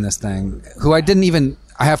in doing this thing, who I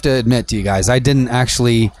have to admit to you guys, I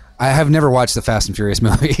have never watched the Fast and Furious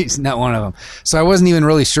movies, not one of them. So I wasn't even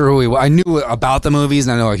really sure who he was. I knew about the movies,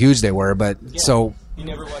 and I know how huge they were, but so... You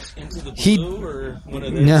never watched Into the Blue or one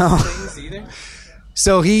of those things either?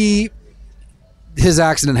 So his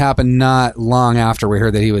accident happened not long after we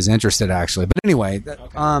heard that he was interested, actually. But anyway,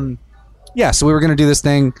 so we were going to do this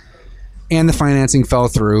thing, and the financing fell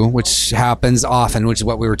through, which happens often, which is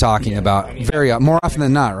what we were talking about. I mean, more often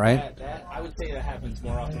than not, right? I would say that happens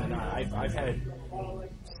more often than not. I've had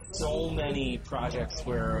so many projects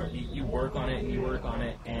where you work on it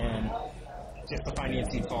and just the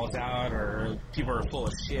financing falls out, or people are full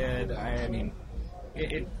of shit. I mean,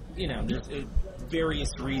 there's various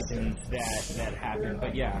reasons that happen,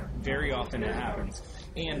 but yeah, very often it happens.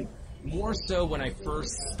 And more so when I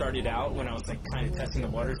first started out, when I was like kind of testing the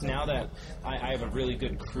waters. Now that I have a really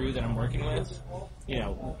good crew that I'm working with,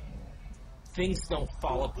 things don't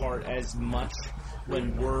fall apart as much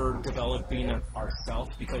when we're developing it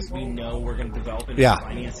ourselves, because we know we're going to develop it and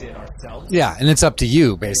finance it ourselves. Yeah, and it's up to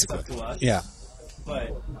you, basically. It's up to us. Yeah.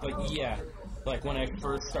 But yeah, like when I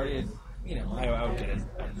first started, I would get a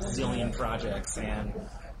zillion projects, and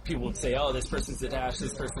people would say, "Oh, this person's attached,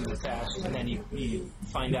 and then you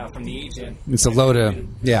find out from the agent. It's a load of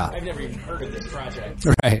I've never even heard of this project.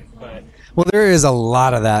 Right. But there is a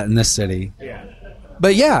lot of that in this city. Yeah.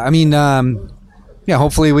 But yeah, I mean,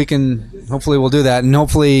 hopefully we'll do that, and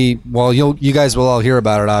hopefully, you guys will all hear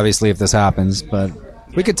about it, obviously, if this happens. But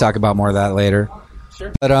we could talk about more of that later.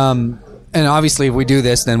 Sure. But and obviously, if we do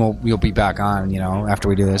this, then we'll be back on, after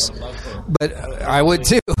we do this. But I would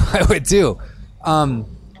too. Hopefully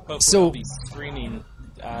I'll be screaming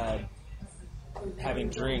having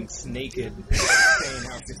drinks naked, saying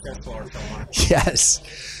how successful our film are. Yes.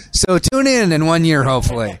 So tune in 1 year,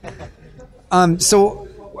 hopefully. So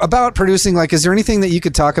about producing, like, is there anything that you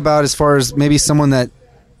could talk about as far as maybe someone that,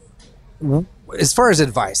 as far as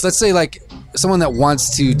advice, let's say like someone that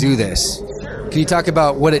wants to do this, can you talk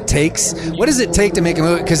about what it takes? What does it take to make a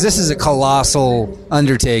movie? Because this is a colossal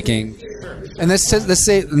undertaking. And let's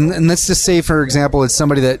just say, for example, it's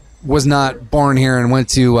somebody that was not born here and went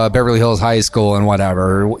to Beverly Hills High School and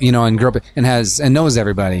whatever, you know, and grew up and knows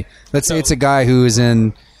everybody. Let's say it's a guy who is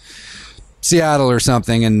in Seattle or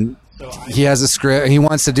something, and he has a script. He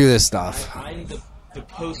wants to do this stuff. I'm the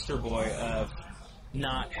poster boy of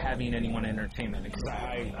not having anyone in entertainment, because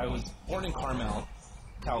I was born in Carmel,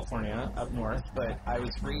 California, up north, but I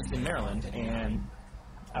was raised in Maryland, and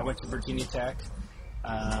I went to Virginia Tech,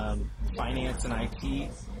 finance and IT,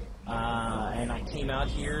 and I came out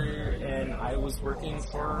here and I was working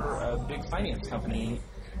for a big finance company,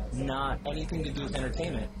 not anything to do with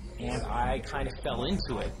entertainment, and I kind of fell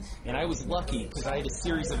into it, and I was lucky because I had a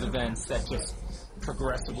series of events that just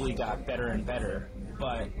progressively got better and better,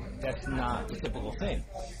 but that's not the typical thing.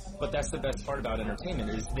 But that's the best part about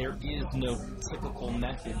entertainment, is there is no typical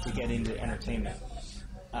method to get into entertainment.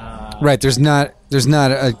 Right, there's not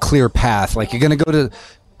a clear path. Like, you're going to go to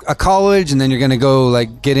a college, and then you're going to go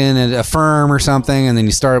like get in at a firm or something, and then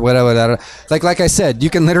you start whatever. Like I said,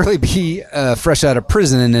 you can literally be fresh out of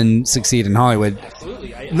prison and then succeed in Hollywood.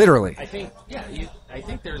 Absolutely, literally. I think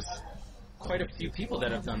there's quite a few people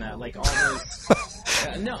that have done that. Like all those.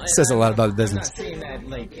 No, it says a lot about the business. I'm not saying that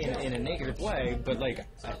like in a negative way, but like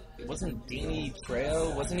wasn't Danny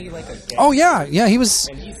Trejo? Wasn't he like a guest? Oh yeah, he was.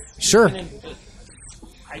 And he's sure. been in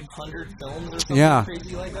 500 films or something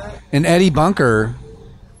crazy like that. And Eddie Bunker,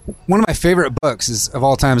 one of my favorite books of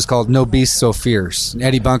all time is called No Beast So Fierce.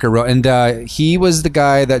 Eddie Bunker wrote, and he was the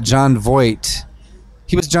guy that John Voight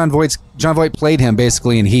played him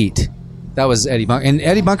basically in Heat. That was Eddie Bunker. And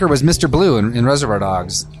Eddie Bunker was Mr. Blue in Reservoir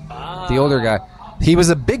Dogs, the older guy. He was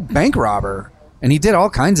a big bank robber, and he did all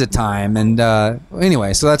kinds of time. And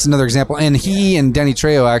anyway, so that's another example. And he and Danny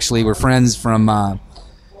Trejo actually were friends from...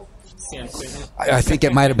 San Quentin. I think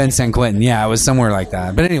it might have been San Quentin. Yeah, it was somewhere like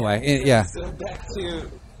that. But anyway, yeah. So back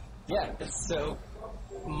to... Yeah, so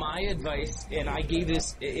my advice, and I gave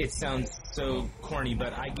this... It sounds so corny,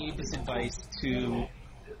 but I gave this advice to...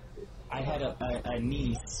 I had a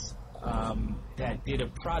niece that did a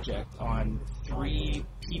project on 3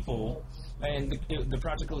 people... And the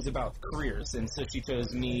project was about careers, and so she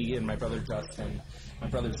chose me and my brother Justin. My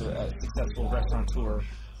brother's a successful restaurateur,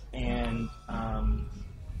 and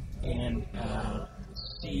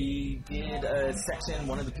she did a section.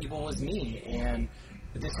 One of the people was me, and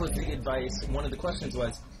this was the advice. One of the questions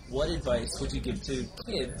was, what advice would you give to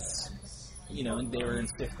kids? You know, and they were in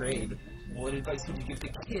 5th grade. What advice would you give to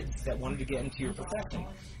kids that wanted to get into your profession?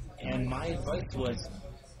 And my advice was,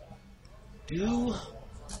 do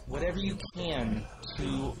whatever you can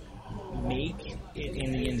to make it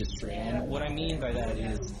in the industry. And what I mean by that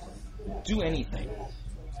is, do anything.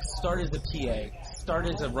 Start as a PA, start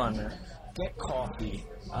as a runner, get coffee,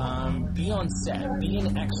 be on set, be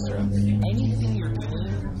an extra. Anything you're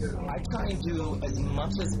doing, I try and do as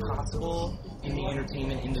much as possible in the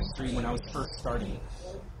entertainment industry. When I was first starting,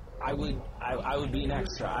 I would be an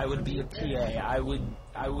extra, I would be a PA, I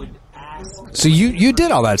would ask. So you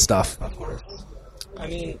did all that stuff. Of course. I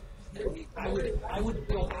mean, I would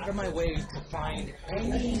go out of my way to find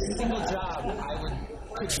any single job I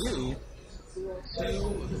could do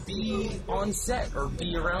to be on set or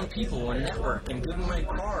be around people and network and give them my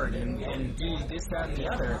card and do this, that, and the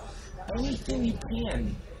other. Anything you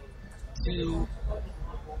can to,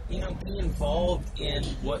 be involved in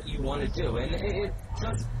what you want to do. And it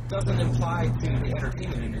just doesn't apply to the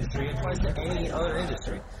entertainment industry. It applies to any other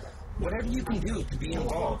industry. Whatever you can do to be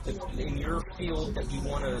involved in your field that you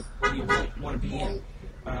want to be in,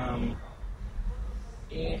 and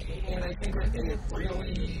I think that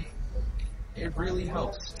it really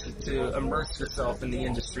helps to immerse yourself in the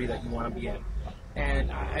industry that you want to be in. And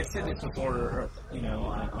I've said this before,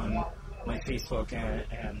 on my Facebook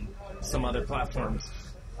and some other platforms,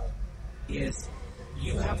 is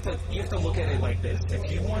you have to look at it like this. If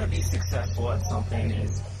you want to be successful at something,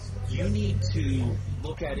 you need to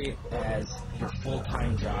look at it as your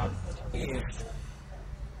full-time job.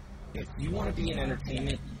 If you want to be in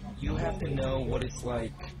entertainment, you have to know what it's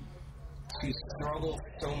like to struggle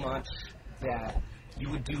so much that you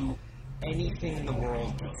would do anything in the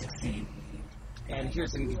world to succeed. And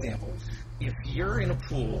here's an example. If you're in a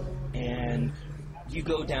pool and you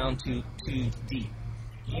go down too deep,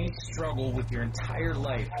 you struggle with your entire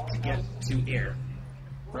life to get to air,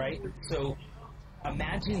 right? So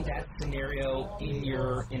imagine that scenario in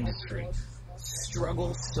your industry.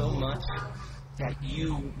 Struggle so much that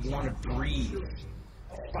you want to breathe.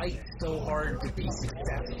 Fight so hard to be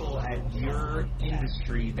successful at your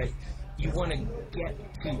industry that you want to get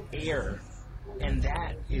to air. And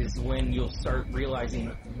that is when you'll start realizing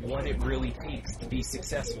what it really takes to be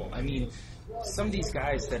successful. I mean, some of these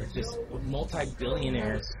guys that are just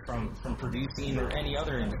multi-billionaires from producing or any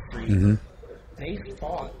other industry, they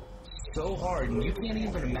fought so hard, and you can't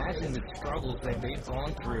even imagine the struggles that they've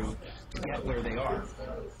gone through to get where they are.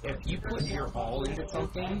 If you put your all into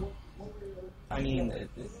something, I mean,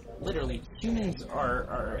 literally, humans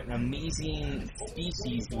are an amazing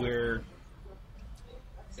species where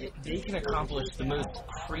they can accomplish the most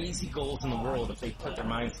crazy goals in the world if they put their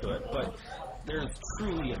minds to it, but there's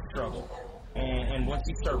truly a struggle. And once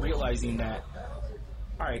you start realizing that,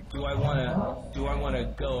 all right, do I want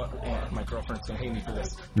to go? And my girlfriend's gonna hate me for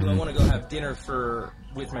this. Do I want to go have dinner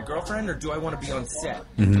with my girlfriend, or do I want to be on set?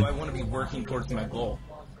 Do I want to be working towards my goal?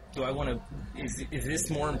 Do I want to? Is this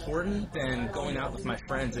more important than going out with my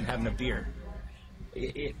friends and having a beer?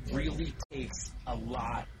 It really takes a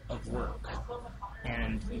lot of work,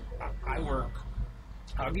 and I work.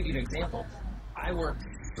 I'll give you an example. I work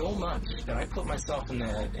so much that I put myself in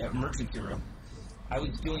the emergency room. I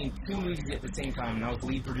was doing 2 movies at the same time, and I was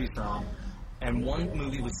lead producer on. And one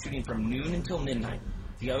movie was shooting from noon until midnight.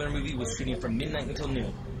 The other movie was shooting from midnight until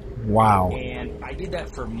noon. Wow. And I did that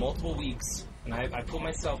for multiple weeks, and I put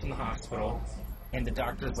myself in the hospital, and the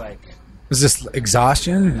doctor's like... Was this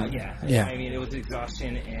exhaustion? Yeah. I mean, it was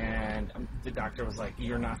exhaustion, and the doctor was like,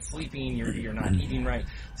 "You're not sleeping. You're not eating right."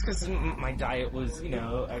 It's because my diet was,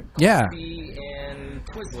 coffee and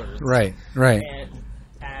Twizzlers. Right. And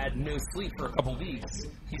had no sleep for a couple weeks.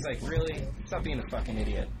 He's like, "Really? Stop being a fucking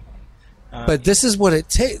idiot." But this is what it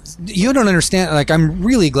takes. You don't understand. Like, I'm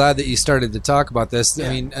really glad that you started to talk about this. Yeah. I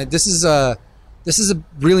mean, this is a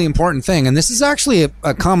really important thing, and this is actually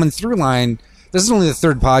a common through line. This is only the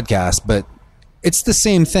 3rd podcast, but it's the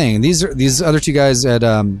same thing. These other 2 guys at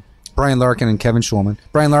Brian Larkin and Kevin Schulman.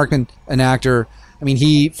 Brian Larkin, an actor. I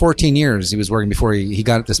mean, 14 years he was working before he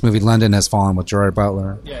got this movie London Has Fallen with Gerard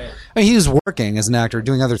Butler. Yeah. I mean, he was working as an actor,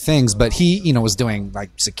 doing other things, but he, was doing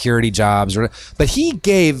like security jobs. But he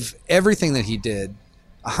gave everything that he did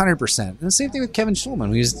 100%. And the same thing with Kevin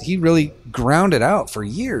Schulman. He really grounded out for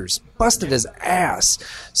years, busted his ass.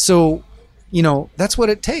 So... that's what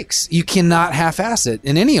it takes. You cannot half-ass it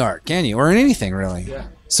in any art, can you? Or in anything, really. Yeah.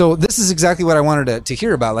 So this is exactly what I wanted to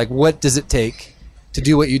hear about. Like, what does it take to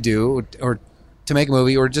do what you do, or to make a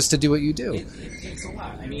movie, or just to do what you do? It takes a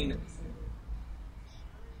lot. I mean,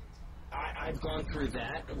 I've gone through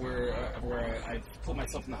that where I've put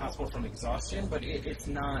myself in the hospital from exhaustion, but it's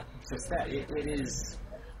not just that. It is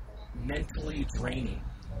mentally draining.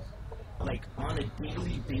 Like, on a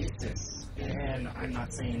daily basis. And I'm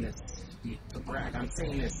not saying this to brag. I'm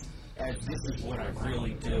saying this as this is what I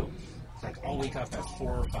really do. Like, I'll wake up at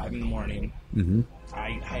 4 or 5 in the morning. Mm-hmm.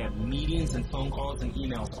 I have meetings and phone calls and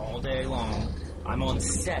emails all day long. I'm on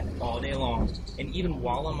set all day long. And even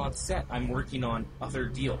while I'm on set, I'm working on other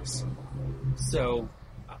deals. So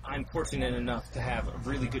I'm fortunate enough to have a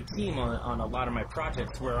really good team on a lot of my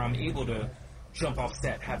projects where I'm able to jump off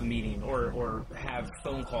set, have a meeting, or have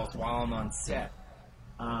phone calls while I'm on set.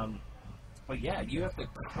 But yeah, you have to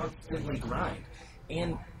constantly grind.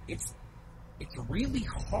 And it's really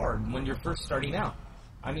hard when you're first starting out.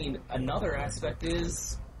 I mean, another aspect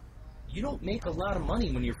is you don't make a lot of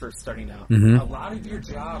money when you're first starting out. Mm-hmm. A lot of your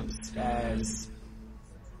jobs as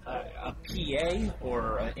a PA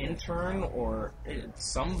or an intern, or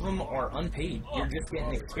some of them are unpaid. You're just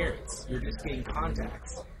getting experience. You're just getting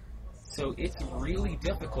contacts. So it's really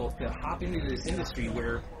difficult to hop into this industry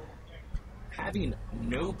where having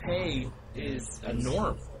no pay is a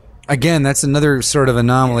norm. Again, that's another sort of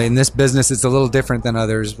anomaly. In this business, it's a little different than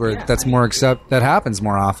others, where that happens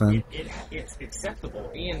more often. It's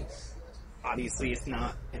acceptable, and obviously, it's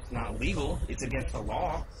not legal. It's against the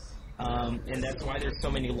law, and that's why there's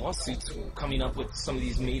so many lawsuits coming up with some of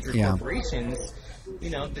these major corporations.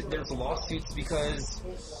 There's lawsuits because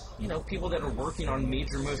people that are working on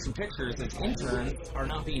major motion pictures as interns are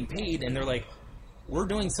not being paid, and they're like, we're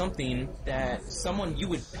doing something that someone you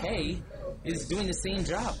would pay is doing the same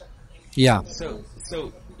job. Yeah. So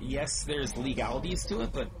yes, there's legalities to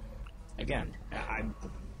it, but again, I'm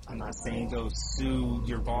not saying go sue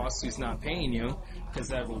your boss who's not paying you, because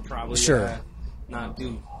that will probably not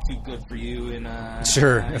do too good for you in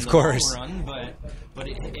of course. Long run. But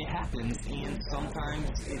it happens, and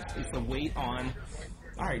sometimes it's a weight on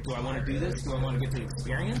right, do I want to do this? Do I want to get the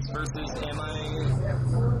experience? Versus, am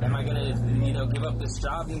I going to, give up this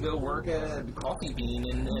job and go work at Coffee Bean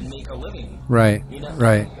and make a living? Right.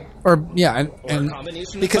 Right. Or yeah, and a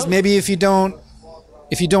combination of because both. maybe if you don't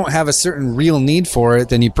have a certain real need for it,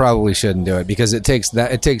 then you probably shouldn't do it, because it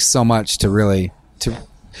takes so much to really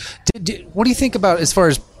what do you think about as far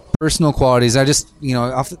as personal qualities? I just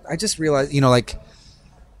realized, like,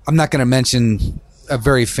 I'm not going to mention a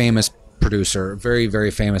very famous producer, very,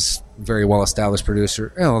 very famous, very well-established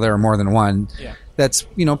producer. There are more than one. Yeah. That's,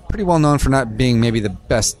 pretty well known for not being maybe the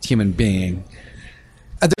best human being.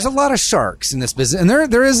 There's a lot of sharks in this business, and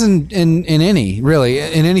there is in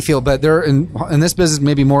any field, but there in this business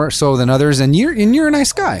maybe more so than others. And you're a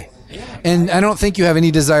nice guy, and I don't think you have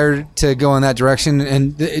any desire to go in that direction.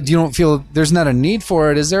 And you don't feel there's not a need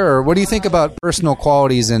for it, is there? Or what do you think about personal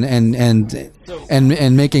qualities and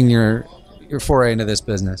making your foray into this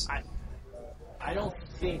business? I don't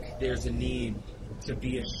think there's a need to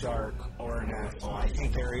be a shark or an asshole. I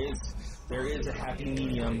think there is a happy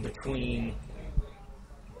medium between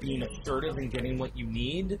being assertive and getting what you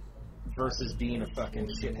need versus being a fucking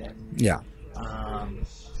shithead. Yeah.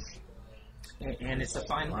 And it's a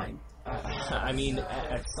fine line. I mean,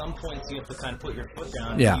 at some points you have to kind of put your foot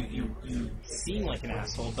down. Yeah. You seem like an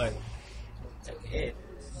asshole, but it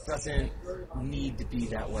doesn't need to be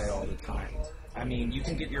that way all the time. I mean, you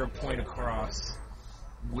can get your point across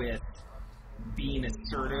with being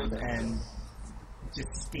assertive and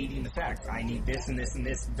just stating the facts. I need this and this and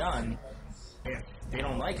this done. If they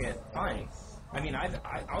don't like it, fine. I mean,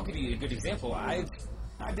 I'll give you a good example. I've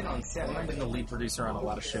been on set, and I've been the lead producer on a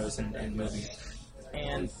lot of shows and movies.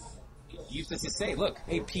 And you used to say, look,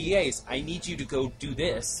 hey, PAs, I need you to go do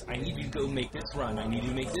this. I need you to go make this run. I need you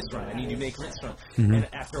to make this run. I need you to make this run. Mm-hmm. And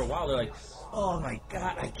after a while, they're like, oh, my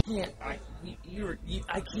God, I can't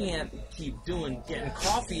keep getting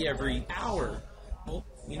coffee every hour. Well,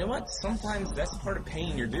 you know what? Sometimes that's part of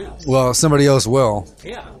paying your dues. Well, somebody else will.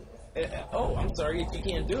 Yeah. Oh, I'm sorry, if you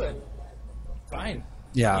can't do it, fine.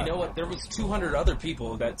 Yeah. You know what? There was 200 other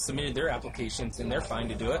people that submitted their applications, and they're fine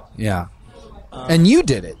to do it. Yeah. And you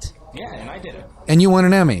did it. Yeah, and I did it. And you won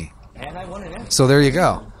an Emmy. And I won an Emmy. So there you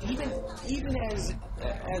go. Even as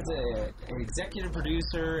an executive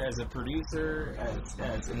producer, as a producer,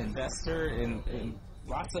 as an investor in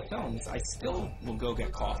lots of films, I still will go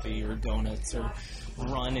get coffee or donuts or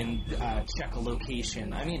run and check a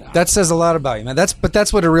location. I mean, that says a lot about you, man.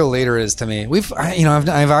 That's what a real leader is to me.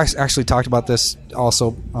 I've actually talked about this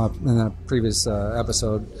also in a previous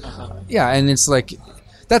episode. Uh-huh. Yeah, and it's like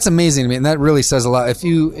that's amazing to me, and that really says a lot.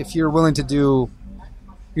 If you're willing to do,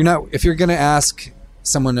 if you're going to ask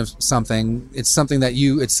someone of something, it's something that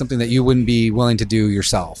you wouldn't be willing to do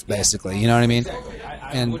yourself, basically. You know what I mean? Exactly.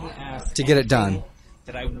 I and wouldn't ask to get it done.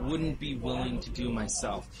 That I wouldn't be willing to do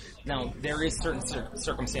myself. Now, there is certain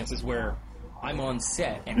circumstances where I'm on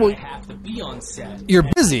set and I have to be on set. You're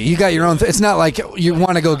busy. You got your own. It's not like you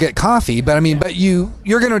want to go get coffee, but I mean, but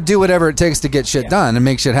you're going to do whatever it takes to get shit done and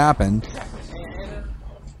make shit happen. Exactly. And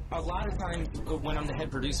a lot of times when I'm the head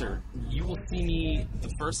producer, you will see me the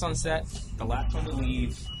first on set, the last one to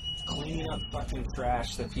leave, cleaning up fucking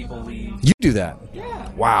trash that people leave. You do that? Yeah.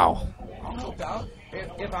 Wow. I'll help out.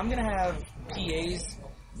 If I'm going to have PAs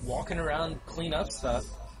walking around clean up stuff,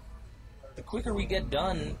 the quicker we get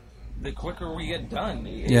done, the quicker we get done.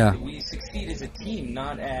 Yeah. We succeed as a team,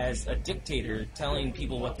 not as a dictator telling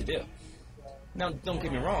people what to do. Now, don't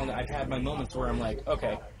get me wrong. I've had my moments where I'm like,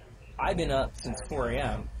 okay, I've been up since 4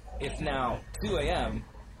 a.m. If now 2 a.m.,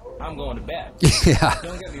 I'm going to bed. Yeah.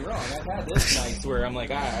 Don't get me wrong. I've had those nights where I'm like,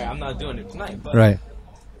 all right, I'm not doing it tonight. But right.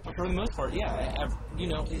 For the most part, yeah,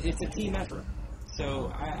 it's a team effort.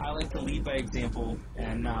 So I like to lead by example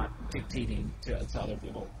and not dictating to other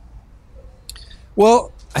people.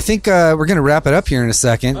 Well, I think we're going to wrap it up here in a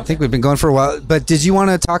second. Okay. I think we've been going for a while. But did you want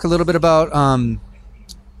to talk a little bit about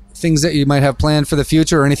things that you might have planned for the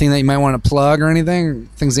future or anything that you might want to plug or anything?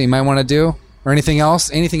 Things that you might want to do? Or anything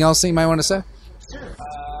else? Anything else that you might want to say? Sure.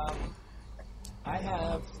 I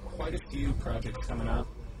have quite a few projects coming up.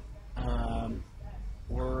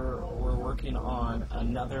 We're working on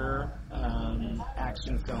another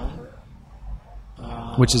action film.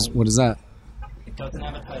 What is that? It doesn't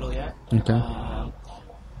have a title yet. Okay.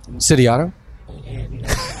 City Auto?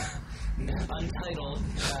 Untitled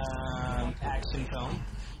action film,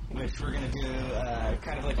 which we're going to do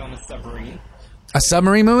kind of like on a submarine. A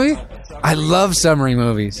submarine movie? I love submarine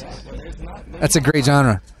movies. Yeah, that's a great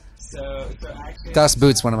genre. So actually, Das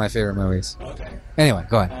Boot's one of my favorite movies. Okay. Anyway,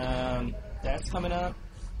 go ahead. That's coming up.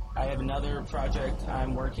 I have another project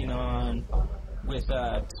I'm working on with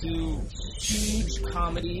two huge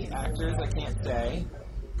comedy actors, I can't say,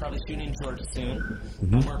 probably shooting in Georgia soon.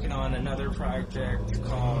 I'm working on another project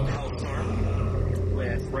called Hellstorm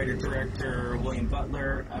with writer-director William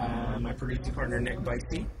Butler, my producing partner Nick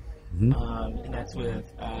Vicey. And that's with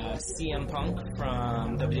CM Punk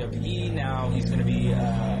from WWE. Now he's going to be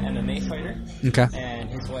an MMA fighter. Okay. And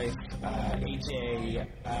his wife, AJ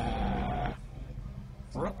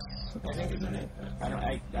Brooks, I think is her name.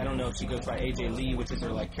 I don't know if she goes by AJ Lee, which is her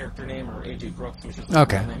like character name, or AJ Brooks, which is her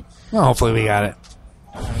real name. Well, hopefully we got it.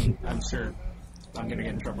 I'm sure I'm going to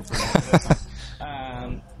get in trouble for that.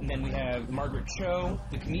 And then we have Margaret Cho,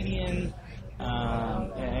 the comedian,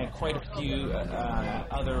 and quite a few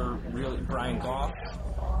other really, Brian Goff,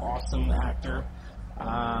 awesome actor.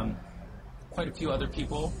 Quite a few other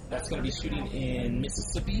people. That's going to be shooting in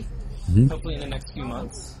Mississippi, hopefully in the next few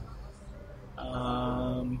months.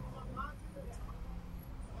 And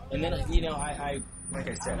then, you know, I like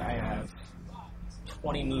I said, I have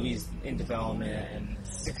 20 movies in development and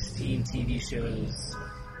 16 TV shows.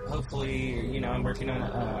 Hopefully, you know, I'm working on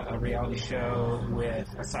a reality show with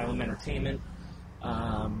Asylum Entertainment.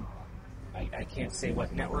 I can't say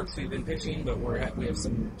what networks we've been pitching, but we have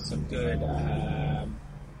some good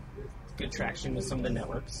traction with some of the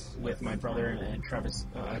networks with my brother and Travis,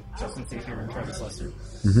 Justin Safier and Travis Lester.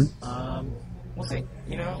 We'll see.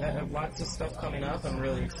 You know, lots of stuff coming up I'm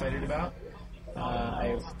really excited about. I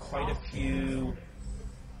have quite a few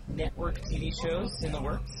network TV shows in the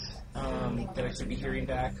works that I should be hearing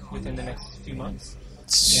back within the next few months.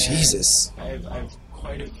 Jesus. I've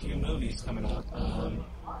quite a few movies coming up.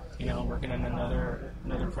 You know, I'm working on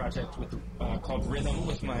another project with called Rhythm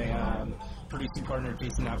with my producing partner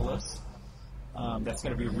Jason Avalos. That's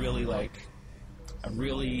going to be really like a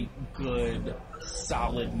really good,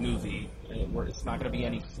 solid movie where it's not going to be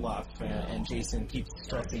any fluff. And Jason keeps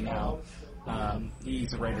stressing out.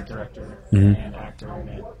 He's a writer, director, and actor in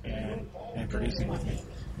it, and producing with me.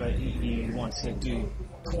 But he wants to do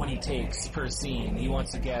 20 takes per scene. He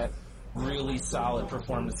wants to get really solid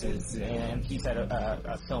performances, and he's had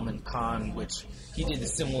a film in Cannes, which he did a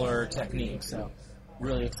similar technique. So,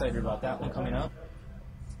 really excited about that one coming up.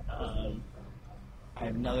 I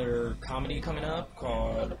have another comedy coming up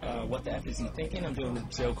called What the F Is He Thinking? I'm doing with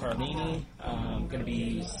Joe Carlini. Going to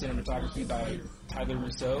be cinematography by Tyler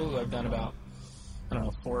Rousseau, who I've done about,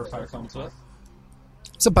 4 or 5 films with.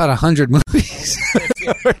 It's about 100 movies.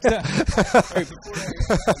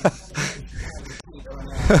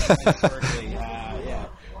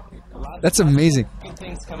 That's amazing. Good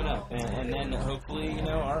things coming up. And then hopefully, you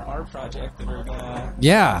know, our project that we're going to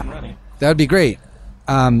running. That would be great.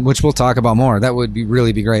 Which we'll talk about more. That would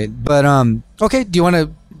really be great. But okay, do you want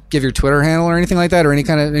to give your Twitter handle or anything like that, or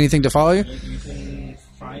anything to follow you? You can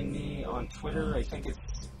find me on Twitter. I think it's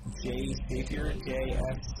J Safier,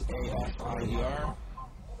 JSAFIER.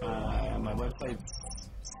 My website's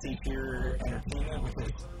Safier Entertainment, which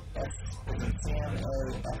is S as in Sam,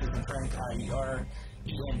 F as in Frank, IER,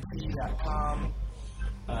 ENT.com.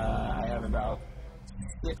 I have about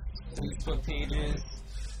 6 Facebook pages.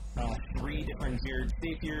 3 different Jared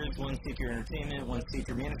Safiers, 1 Safier Entertainment, 1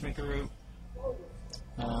 Safier Management Group.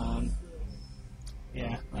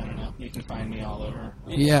 Yeah, I don't know. You can find me all over.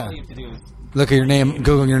 All you have to do is look at your name,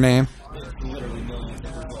 Google your name. There's literally millions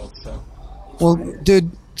of results. So. Well,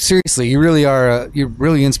 dude, seriously, you really are. You're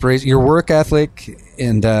really inspirational. Your work ethic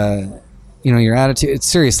and you know, your attitude.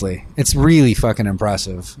 It's really fucking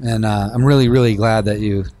impressive. And I'm really, really glad that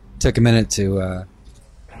you took a minute to.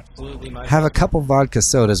 Have a couple vodka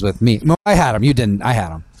sodas with me. Well, I had them. You didn't. I had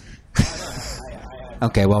them.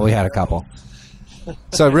 Okay, well, we had a couple.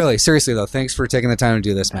 So really, seriously, though, thanks for taking the time to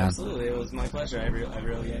do this, man. Absolutely. It was my pleasure. I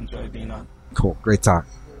really enjoyed being on. Cool. Great talk.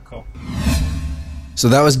 Cool. So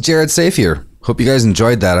that was Jared Safier. Hope you guys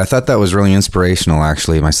enjoyed that. I thought that was really inspirational,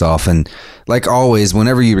 actually, myself. And like always,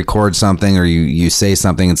 whenever you record something or you say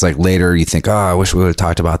something, it's like later you think, oh, I wish we would have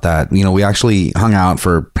talked about that. You know, we actually hung out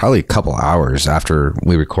for probably a couple hours after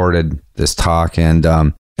we recorded this talk. And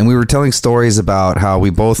we were telling stories about how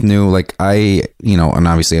we both knew, like and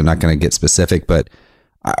obviously I'm not going to get specific, but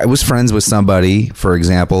I was friends with somebody, for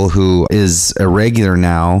example, who is a regular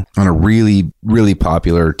now on a really, really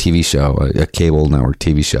popular TV show, a cable network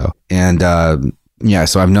TV show. And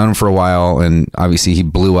so I've known him for a while, and obviously he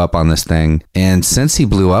blew up on this thing. And since he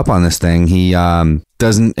blew up on this thing, he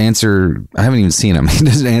doesn't answer. I haven't even seen him. He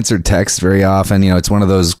doesn't answer texts very often. You know, it's one of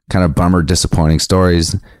those kind of bummer, disappointing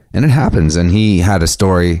stories. And it happens. And he had a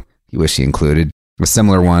story he wished he included, a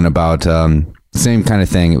similar one about same kind of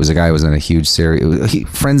thing. It was a guy who was in a huge series.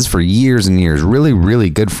 Friends for years and years. Really, really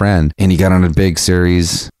good friend. And he got on a big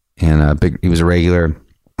series, and he was a regular.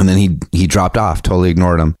 And then he dropped off, totally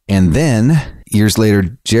ignored him. And then years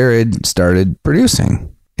later, Jared started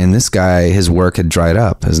producing. And this guy, his work had dried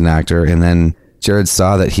up as an actor. And then Jared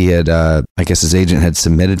saw that he had, I guess his agent had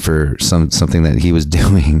submitted for something that he was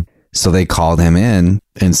doing. So they called him in.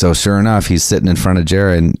 And so sure enough, he's sitting in front of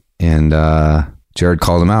Jared, and Jared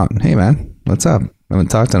called him out. Hey man, what's up? I haven't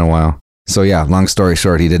talked in a while. So yeah, long story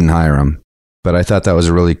short, he didn't hire him. But I thought that was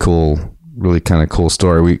a really kind of cool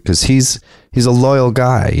story, because he's a loyal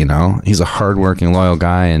guy, you know. He's a hardworking, loyal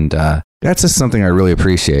guy, and that's just something I really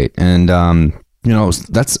appreciate. And you know,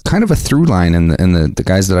 that's kind of a through line in the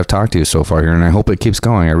guys that I've talked to so far here, and I hope it keeps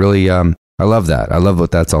going. I really I love that. I love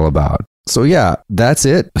what that's all about. So yeah, that's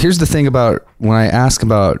it. Here's the thing about when I ask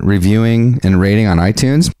about reviewing and rating on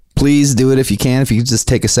iTunes, please do it if you can. If you just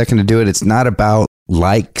take a second to do it. It's not about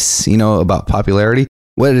likes, you know, about popularity.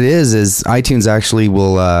 What it is iTunes actually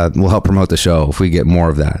will help promote the show if we get more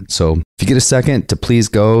of that. So if you get a second to please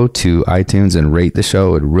go to iTunes and rate the show,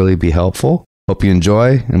 it would really be helpful. Hope you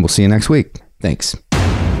enjoy, and we'll see you next week. Thanks.